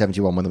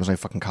 1971 when there was no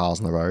fucking cars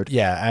on the road.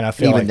 Yeah, and I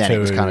feel even like then too, it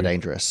was kind of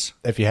dangerous.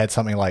 If you had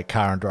something like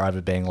Car and Driver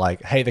being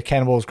like, hey, the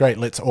Cannonball's great,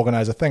 let's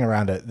organize a thing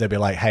around it, they'd be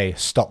like, hey,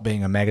 stop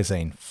being a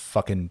magazine.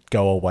 Fucking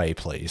go away,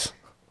 please.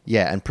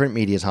 Yeah, and print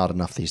media is hard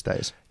enough these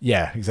days.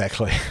 Yeah,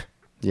 exactly.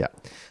 Yeah.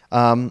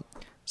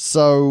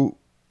 So,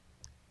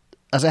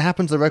 as it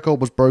happens, the record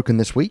was broken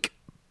this week.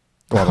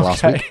 Or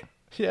last week.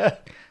 Yeah.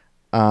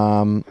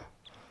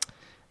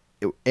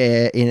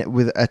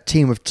 With a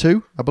team of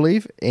 2, I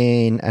believe,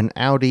 in an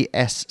Audi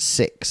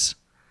S6,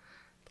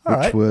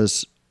 which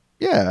was,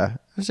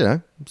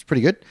 it's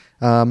pretty good.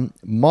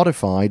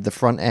 Modified the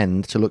front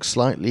end to look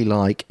slightly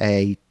like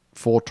a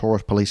Ford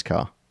Taurus police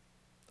car.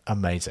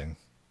 Amazing.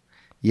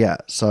 Yeah,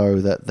 so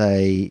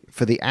that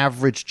for the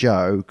average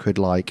Joe could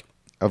like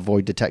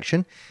avoid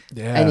detection.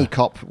 Yeah. Any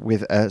cop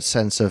with a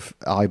sense of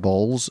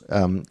eyeballs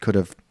could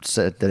have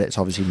said that it's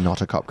obviously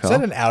not a cop car. Is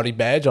that an Audi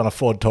badge on a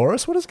Ford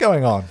Taurus? What is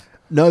going on?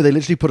 No, they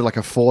literally put like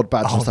a Ford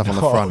badge and stuff on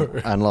the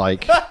front, and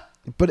like,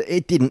 but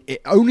it didn't.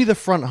 Only the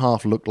front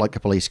half looked like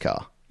a police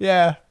car.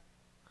 Yeah.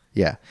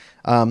 Yeah.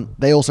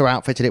 They also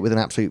outfitted it with an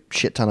absolute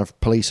shit ton of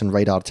police and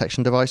radar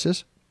detection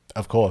devices.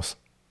 Of course.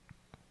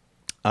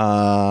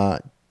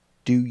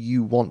 Do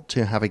you want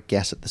to have a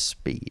guess at the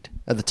speed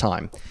at the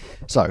time?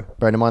 So,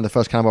 bearing in mind the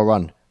first Cannonball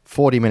Run,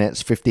 40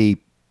 minutes,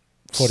 40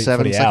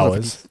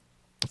 hours.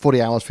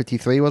 40 hours,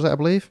 53 was it, I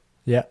believe?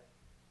 Yeah.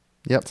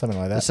 Yep. Something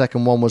like that. The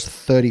second one was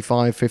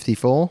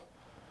 35:54.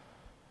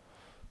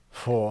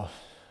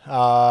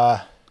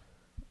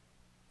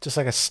 Just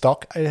like a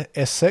stock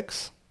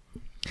S6?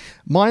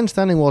 My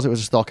understanding was it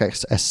was a stock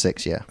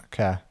S6, yeah.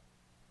 Okay.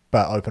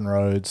 But open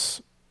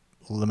roads,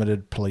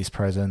 limited police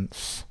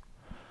presence.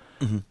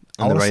 Mm-hmm.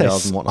 And the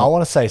radars and whatnot. I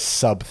want to say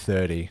sub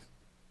 30.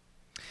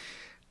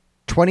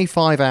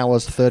 25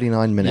 hours,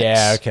 39 minutes.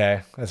 Yeah,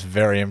 okay. That's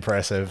very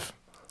impressive.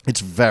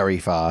 It's very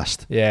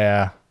fast.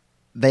 Yeah.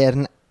 They had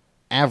an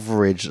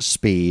average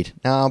speed.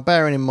 Now,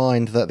 bearing in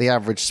mind that the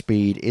average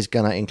speed is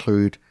going to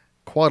include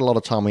quite a lot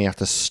of time where you have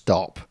to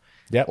stop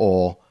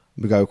or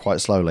go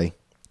quite slowly.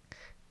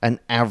 An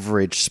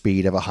average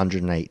speed of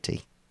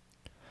 180.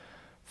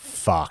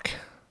 Fuck.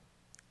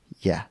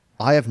 Yeah.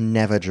 I have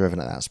never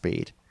driven at that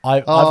speed.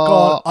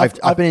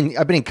 I've been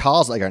in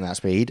cars that are going at that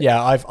speed.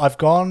 Yeah, I've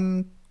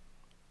gone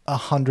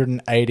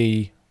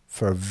 180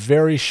 for a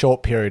very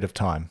short period of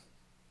time.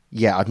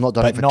 Yeah, I've not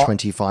done it for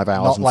 25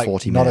 hours and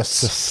 40 minutes. Not a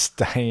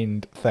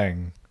sustained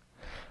thing.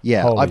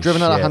 Yeah, Holy I've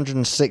driven at shit.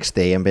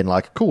 160 and been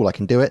like, cool, I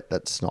can do it.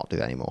 Let's not do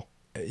that anymore.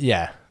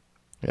 Yeah.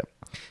 Yep.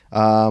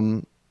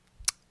 So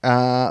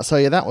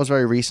yeah, that was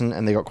very recent,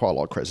 and they got quite a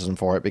lot of criticism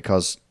for it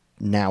because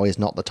now is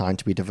not the time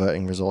to be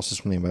diverting resources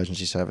from the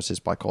emergency services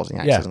by causing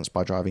accidents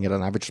by driving at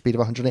an average speed of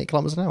 108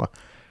 kilometers an hour.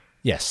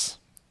 Yes.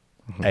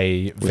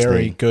 A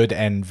very good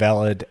and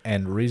valid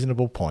and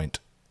reasonable point.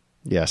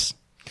 Yes.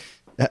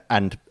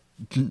 And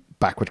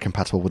backward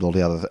compatible with all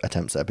the other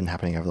attempts that have been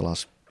happening over the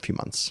last few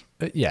months.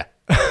 Yeah.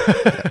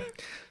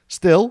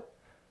 Still,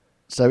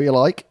 so you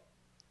like,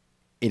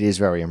 it is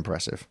very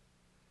impressive.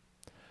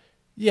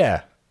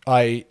 Yeah.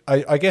 I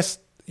guess,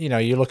 you know,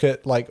 you look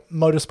at like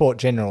motorsport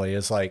generally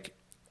as like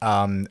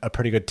a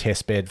pretty good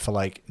test bed for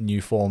like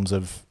new forms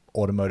of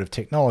automotive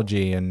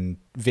technology and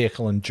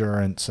vehicle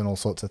endurance and all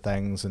sorts of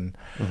things, and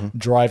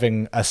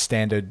driving a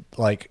standard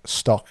like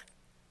stock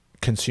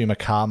consumer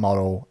car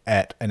model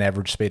at an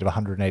average speed of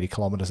 180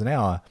 kilometers an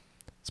hour.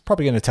 It's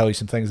probably going to tell you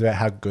some things about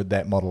how good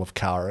that model of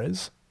car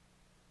is.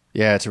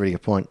 Yeah, it's a really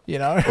good point. You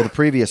know, well, the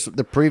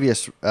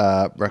previous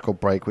record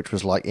break, which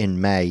was like in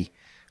May,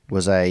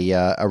 was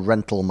a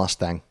rental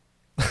Mustang.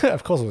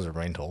 Of course, it was a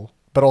rental,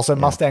 but also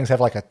Mustangs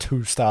have like a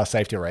 2-star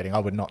safety rating. I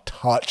would not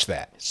touch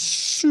that.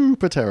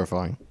 Super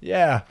terrifying.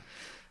 Yeah.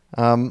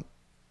 And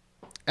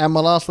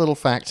my last little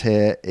fact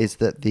here is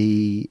that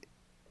the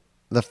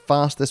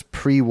fastest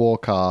pre-war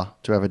car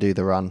to ever do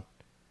the run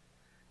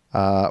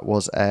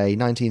was a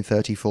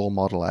 1934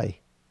 Model A,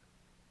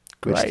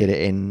 which did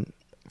it in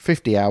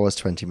 50 hours,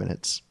 20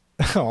 minutes.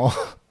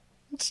 Oh,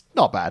 it's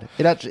not bad.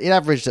 It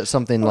averaged at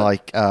something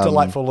like...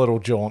 delightful little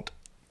jaunt.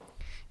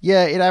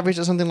 Yeah, it averaged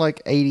at something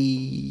like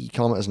 80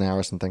 kilometers an hour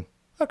or something.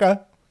 Okay,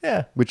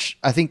 yeah. Which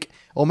I think...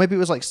 Or maybe it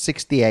was like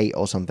 68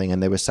 or something,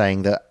 and they were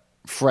saying that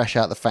fresh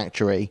out the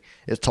factory,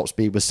 its top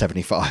speed was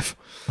 75.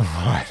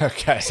 Right,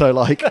 okay. So,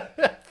 like,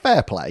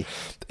 fair play.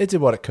 It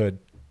did what it could.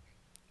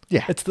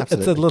 Yeah, it's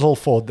a little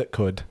Ford that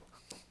could.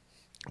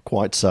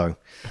 Quite so.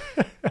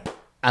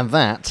 And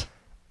that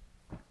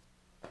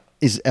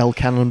is El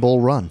Cannonball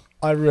Run.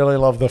 I really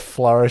love the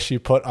flourish you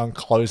put on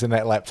closing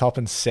that laptop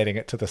and setting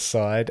it to the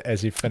side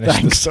as you finish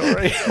the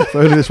story. If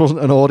only this wasn't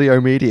an audio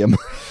medium.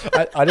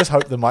 I just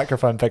hope the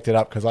microphone picked it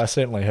up because I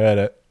certainly heard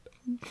it.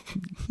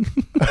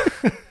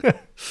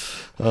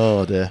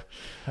 Oh, dear.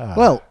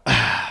 Well,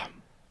 I'm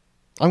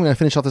going to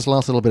finish off this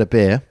last little bit of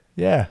beer.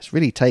 Yeah. It's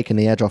really taken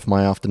the edge off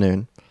my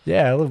afternoon.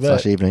 Yeah, a little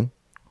bit. / evening.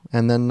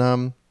 And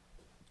then,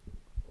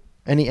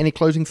 any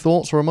closing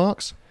thoughts or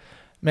remarks?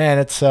 Man,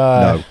 it's...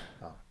 No.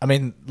 I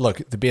mean,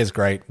 look, the beer's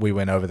great. We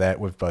went over that.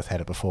 We've both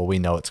had it before. We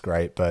know it's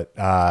great, but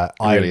it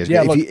really is.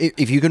 Yeah,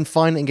 if you can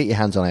find it and get your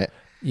hands on it,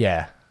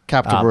 yeah,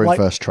 Capital Brewing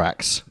First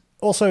Tracks.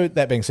 Also,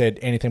 that being said,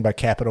 anything by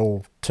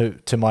Capital,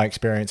 to my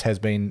experience, has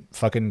been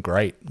fucking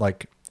great.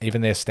 Like,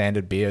 even their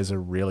standard beers are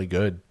really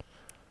good.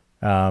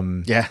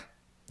 Yeah,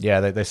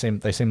 they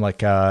seem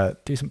like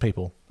decent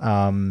people.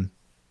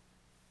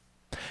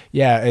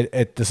 Yeah,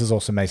 this is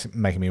also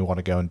making me want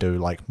to go and do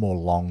like more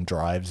long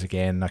drives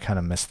again. I kind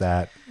of miss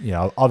that. You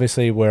know,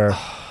 obviously we're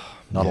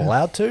not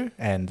allowed to,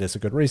 and there's a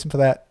good reason for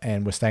that.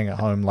 And we're staying at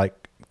home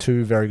like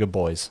two very good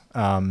boys.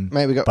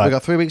 Mate, we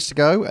got 3 weeks to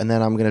go, and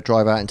then I'm going to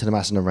drive out into the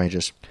Macedon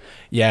Ranges.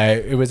 Yeah,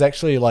 it was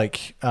actually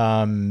like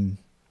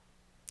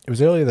it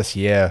was earlier this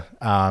year.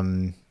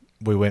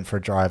 We went for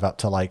a drive up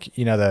to like,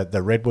 you know,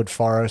 the Redwood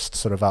Forest,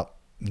 sort of up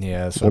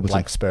near sort of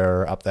Black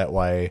Spur up that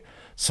way.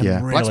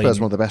 Black Spur's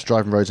one of the best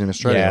driving roads in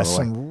Australia. Yeah,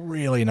 some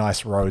really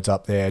nice roads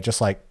up there,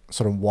 just like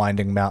sort of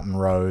winding mountain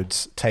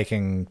roads.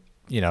 Taking,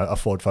 you know, a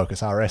Ford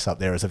Focus RS up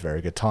there is a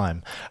very good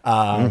time.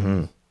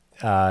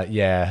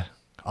 Yeah,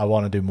 I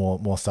want to do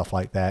more stuff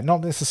like that.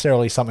 Not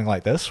necessarily something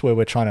like this where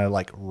we're trying to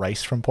like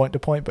race from point to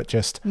point, but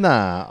just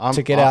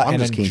to get out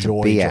and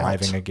enjoy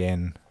driving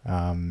again.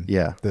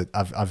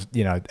 I've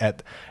you know,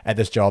 at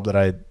this job that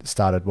I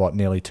started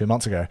nearly 2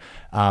 months ago,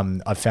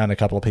 I've found a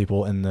couple of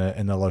people in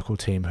the local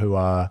team who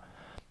are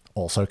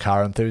also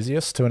car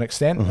enthusiasts to an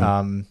extent.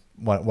 One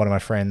of my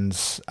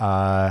friends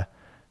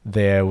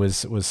there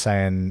was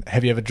saying,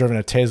 have you ever driven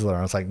a Tesla? And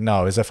I was like,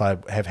 no, as if I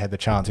have had the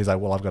chance. He's like,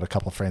 well, I've got a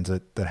couple of friends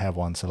that have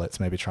one, so let's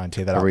maybe try and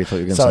tear that up. I really thought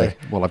you were going to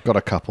say, well, I've got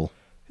a couple.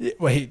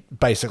 Well, he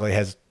basically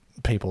has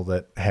people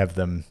that have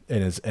them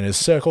in his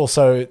circle,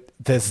 so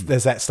there's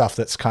that stuff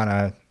that's kind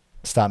of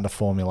starting to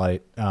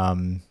formulate.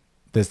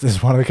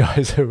 There's one of the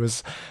guys who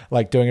was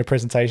like doing a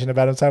presentation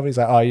about himself. He's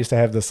like, oh, I used to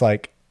have this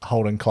like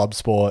Holden Club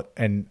Sport,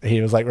 and he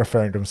was like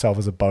referring to himself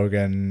as a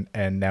bogan,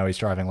 and now he's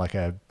driving like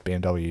a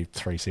BMW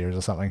 3 Series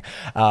or something.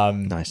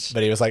 Nice.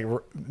 But he was like,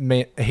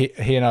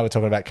 he and I were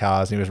talking about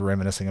cars, and he was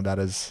reminiscing about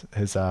his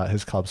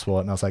Club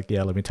Sport, and I was like,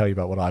 yeah, let me tell you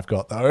about what I've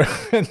got though.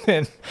 And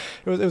then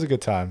it was a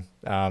good time.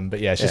 But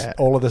yeah, it's just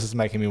all of this is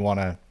making me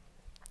want to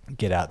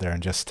get out there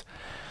and just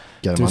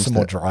do some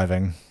more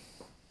driving.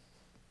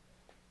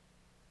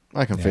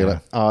 I can feel it.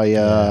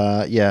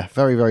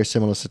 Very, very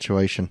similar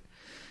situation.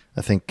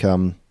 I think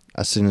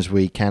as soon as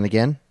we can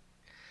again,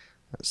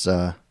 let's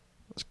go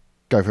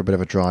for a bit of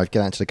a drive,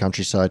 get out to the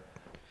countryside.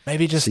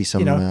 Maybe just see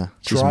some,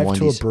 drive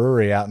to a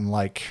brewery out in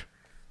like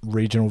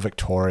regional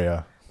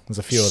Victoria. There's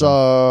a few of them.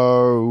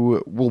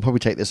 So we'll probably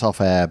take this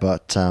off air,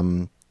 but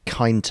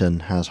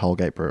Kyneton has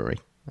Holgate Brewery,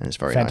 and it's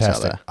very nice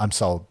out there. I'm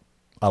sold.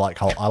 I like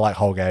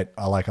Holgate.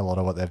 I like a lot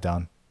of what they've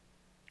done.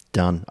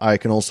 Done. I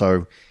can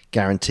also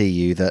guarantee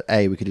you that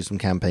A, we could do some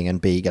camping,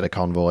 and B, get a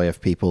convoy of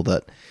people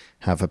that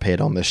have appeared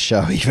on this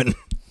show even.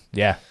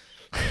 Yeah.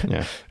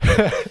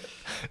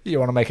 You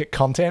want to make it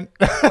content?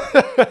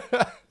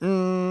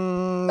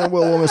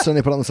 We'll almost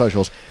certainly put it on the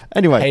socials.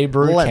 Anyway, Hey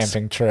Brew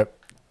camping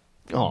trip.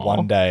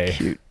 One day.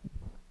 Cute.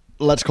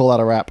 Let's call that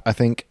a wrap, I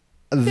think.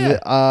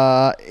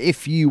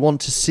 If you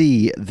want to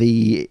see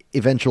the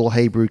eventual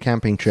Hey Brew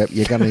camping trip,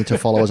 you're going to need to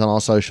follow us on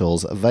our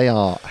socials. They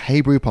are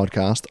Hey Brew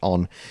Podcast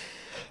on...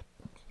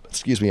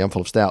 Excuse me, I'm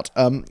full of stout.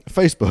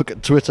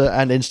 Facebook, Twitter,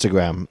 and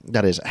Instagram.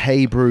 That is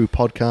Hey Brew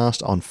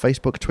Podcast on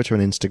Facebook, Twitter,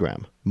 and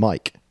Instagram.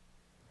 Mike.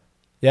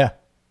 Yeah.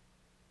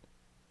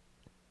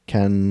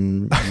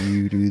 Can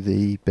you do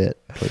the bit,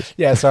 please?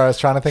 Yeah, sorry, I was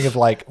trying to think of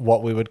like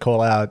what we would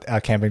call our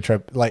camping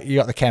trip. Like you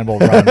got the Cannonball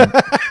Run,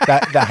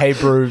 the Hey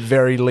Brew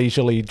very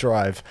leisurely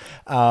drive.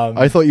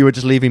 I thought you were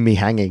just leaving me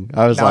hanging.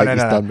 I was he's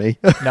done me.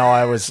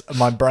 No,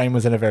 my brain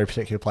was in a very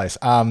particular place.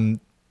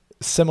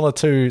 Similar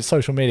to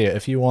social media,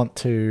 if you want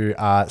to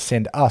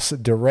send us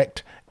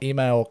direct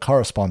email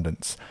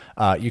correspondence,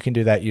 you can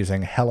do that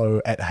using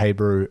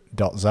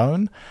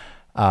hello@heybrew.zone.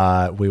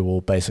 We will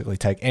basically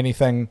take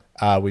anything.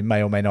 We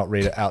may or may not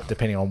read it out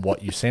depending on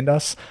what you send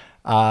us.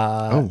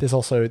 There's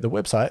also the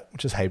website,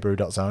 which is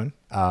heybrew.zone,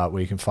 where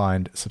you can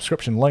find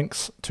subscription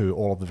links to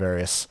all of the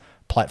various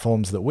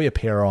platforms that we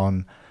appear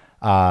on,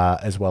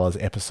 as well as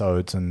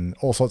episodes and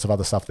all sorts of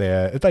other stuff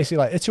there. It's basically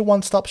like, it's your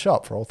one-stop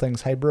shop for all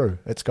things Hey Brew.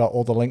 It's got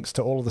all the links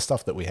to all of the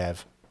stuff that we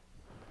have.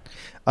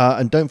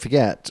 And don't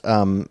forget,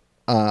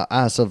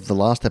 as of the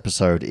last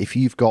episode, if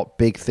you've got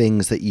big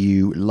things that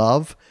you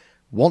love,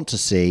 want to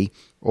see,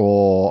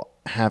 or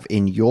have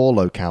in your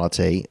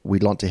locality,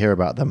 we'd like to hear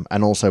about them.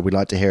 And also, we'd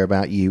like to hear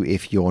about you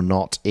if you're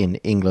not in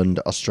England,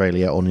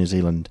 Australia, or New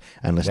Zealand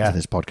and listen to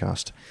this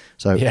podcast.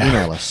 So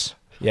email us.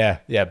 Yeah.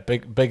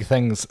 Big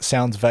things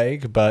sounds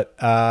vague, but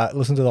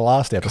listen to the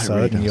last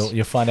episode and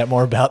you'll find out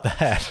more about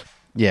that.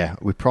 Yeah,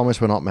 we promise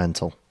we're not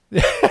mental.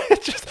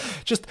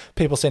 just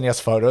people sending us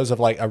photos of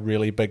like a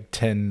really big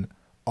tin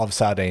of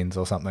sardines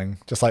or something.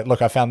 Just like,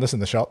 look, I found this in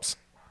the shops.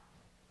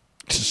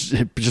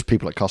 Just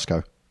people at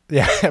Costco.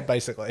 Yeah,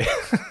 basically.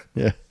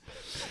 Yeah.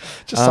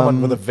 Just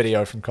someone with a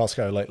video from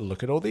Costco, like,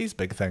 look at all these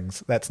big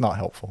things. That's not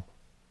helpful.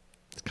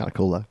 It's kind of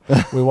cool, though.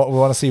 we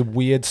want to see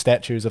weird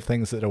statues of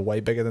things that are way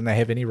bigger than they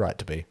have any right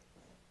to be.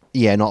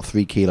 Yeah, not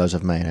 3 kilos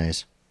of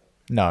mayonnaise.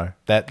 No,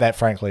 that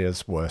frankly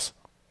is worse.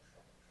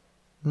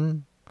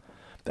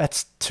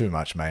 That's too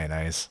much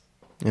mayonnaise.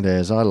 It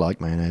is. I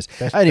like mayonnaise.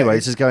 Anyway,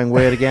 this is going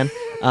weird again.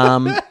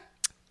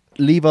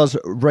 Leave us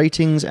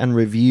ratings and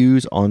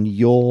reviews on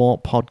your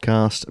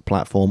podcast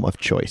platform of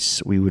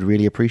choice. We would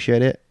really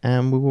appreciate it,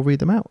 and we will read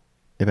them out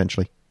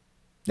eventually.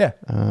 Yeah.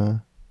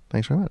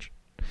 Thanks very much.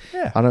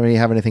 Yeah. I don't really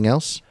have anything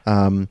else.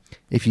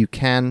 If you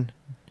can,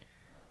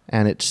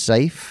 and it's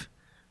safe,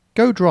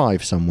 go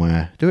drive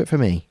somewhere. Do it for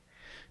me.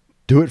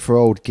 Do it for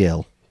old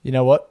Gil. You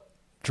know what?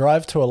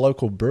 Drive to a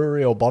local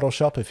brewery or bottle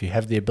shop if you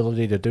have the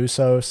ability to do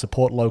so.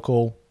 Support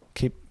local.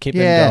 Keep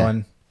them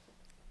going.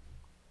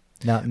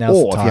 Now's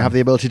or if you have the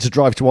ability to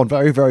drive to one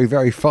very, very,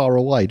 very far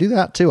away, do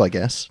that too, I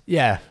guess.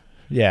 Yeah.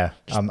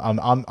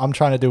 I'm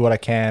trying to do what I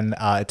can.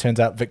 It turns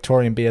out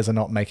Victorian beers are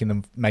not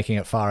making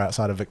it far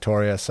outside of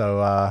Victoria.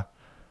 So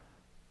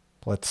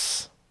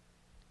let's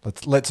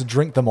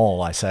drink them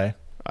all. I say.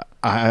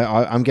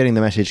 I'm getting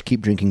the message.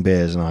 Keep drinking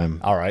beers, and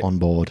I'm all right. On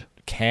board.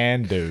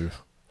 Can do.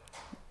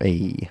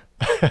 Hey.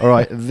 All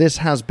right. This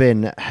has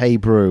been Hey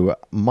Brew.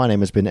 My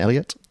name has been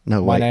Elliot.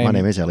 No, my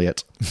name is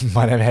Elliot.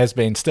 My name has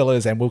been, still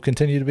is, and will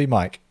continue to be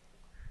Mike.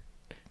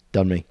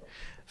 Done me.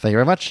 Thank you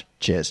very much.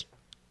 Cheers.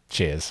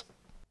 Cheers.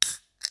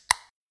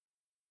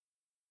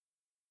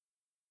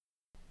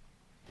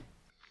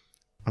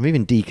 I'm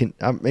even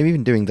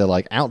doing the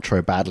like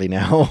outro badly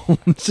now.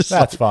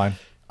 That's fine.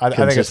 I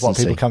think it's what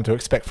people come to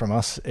expect from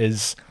us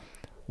is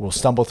we'll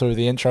stumble through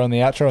the intro and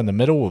the outro, and the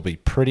middle will be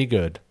pretty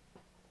good.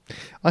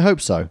 I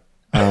hope so.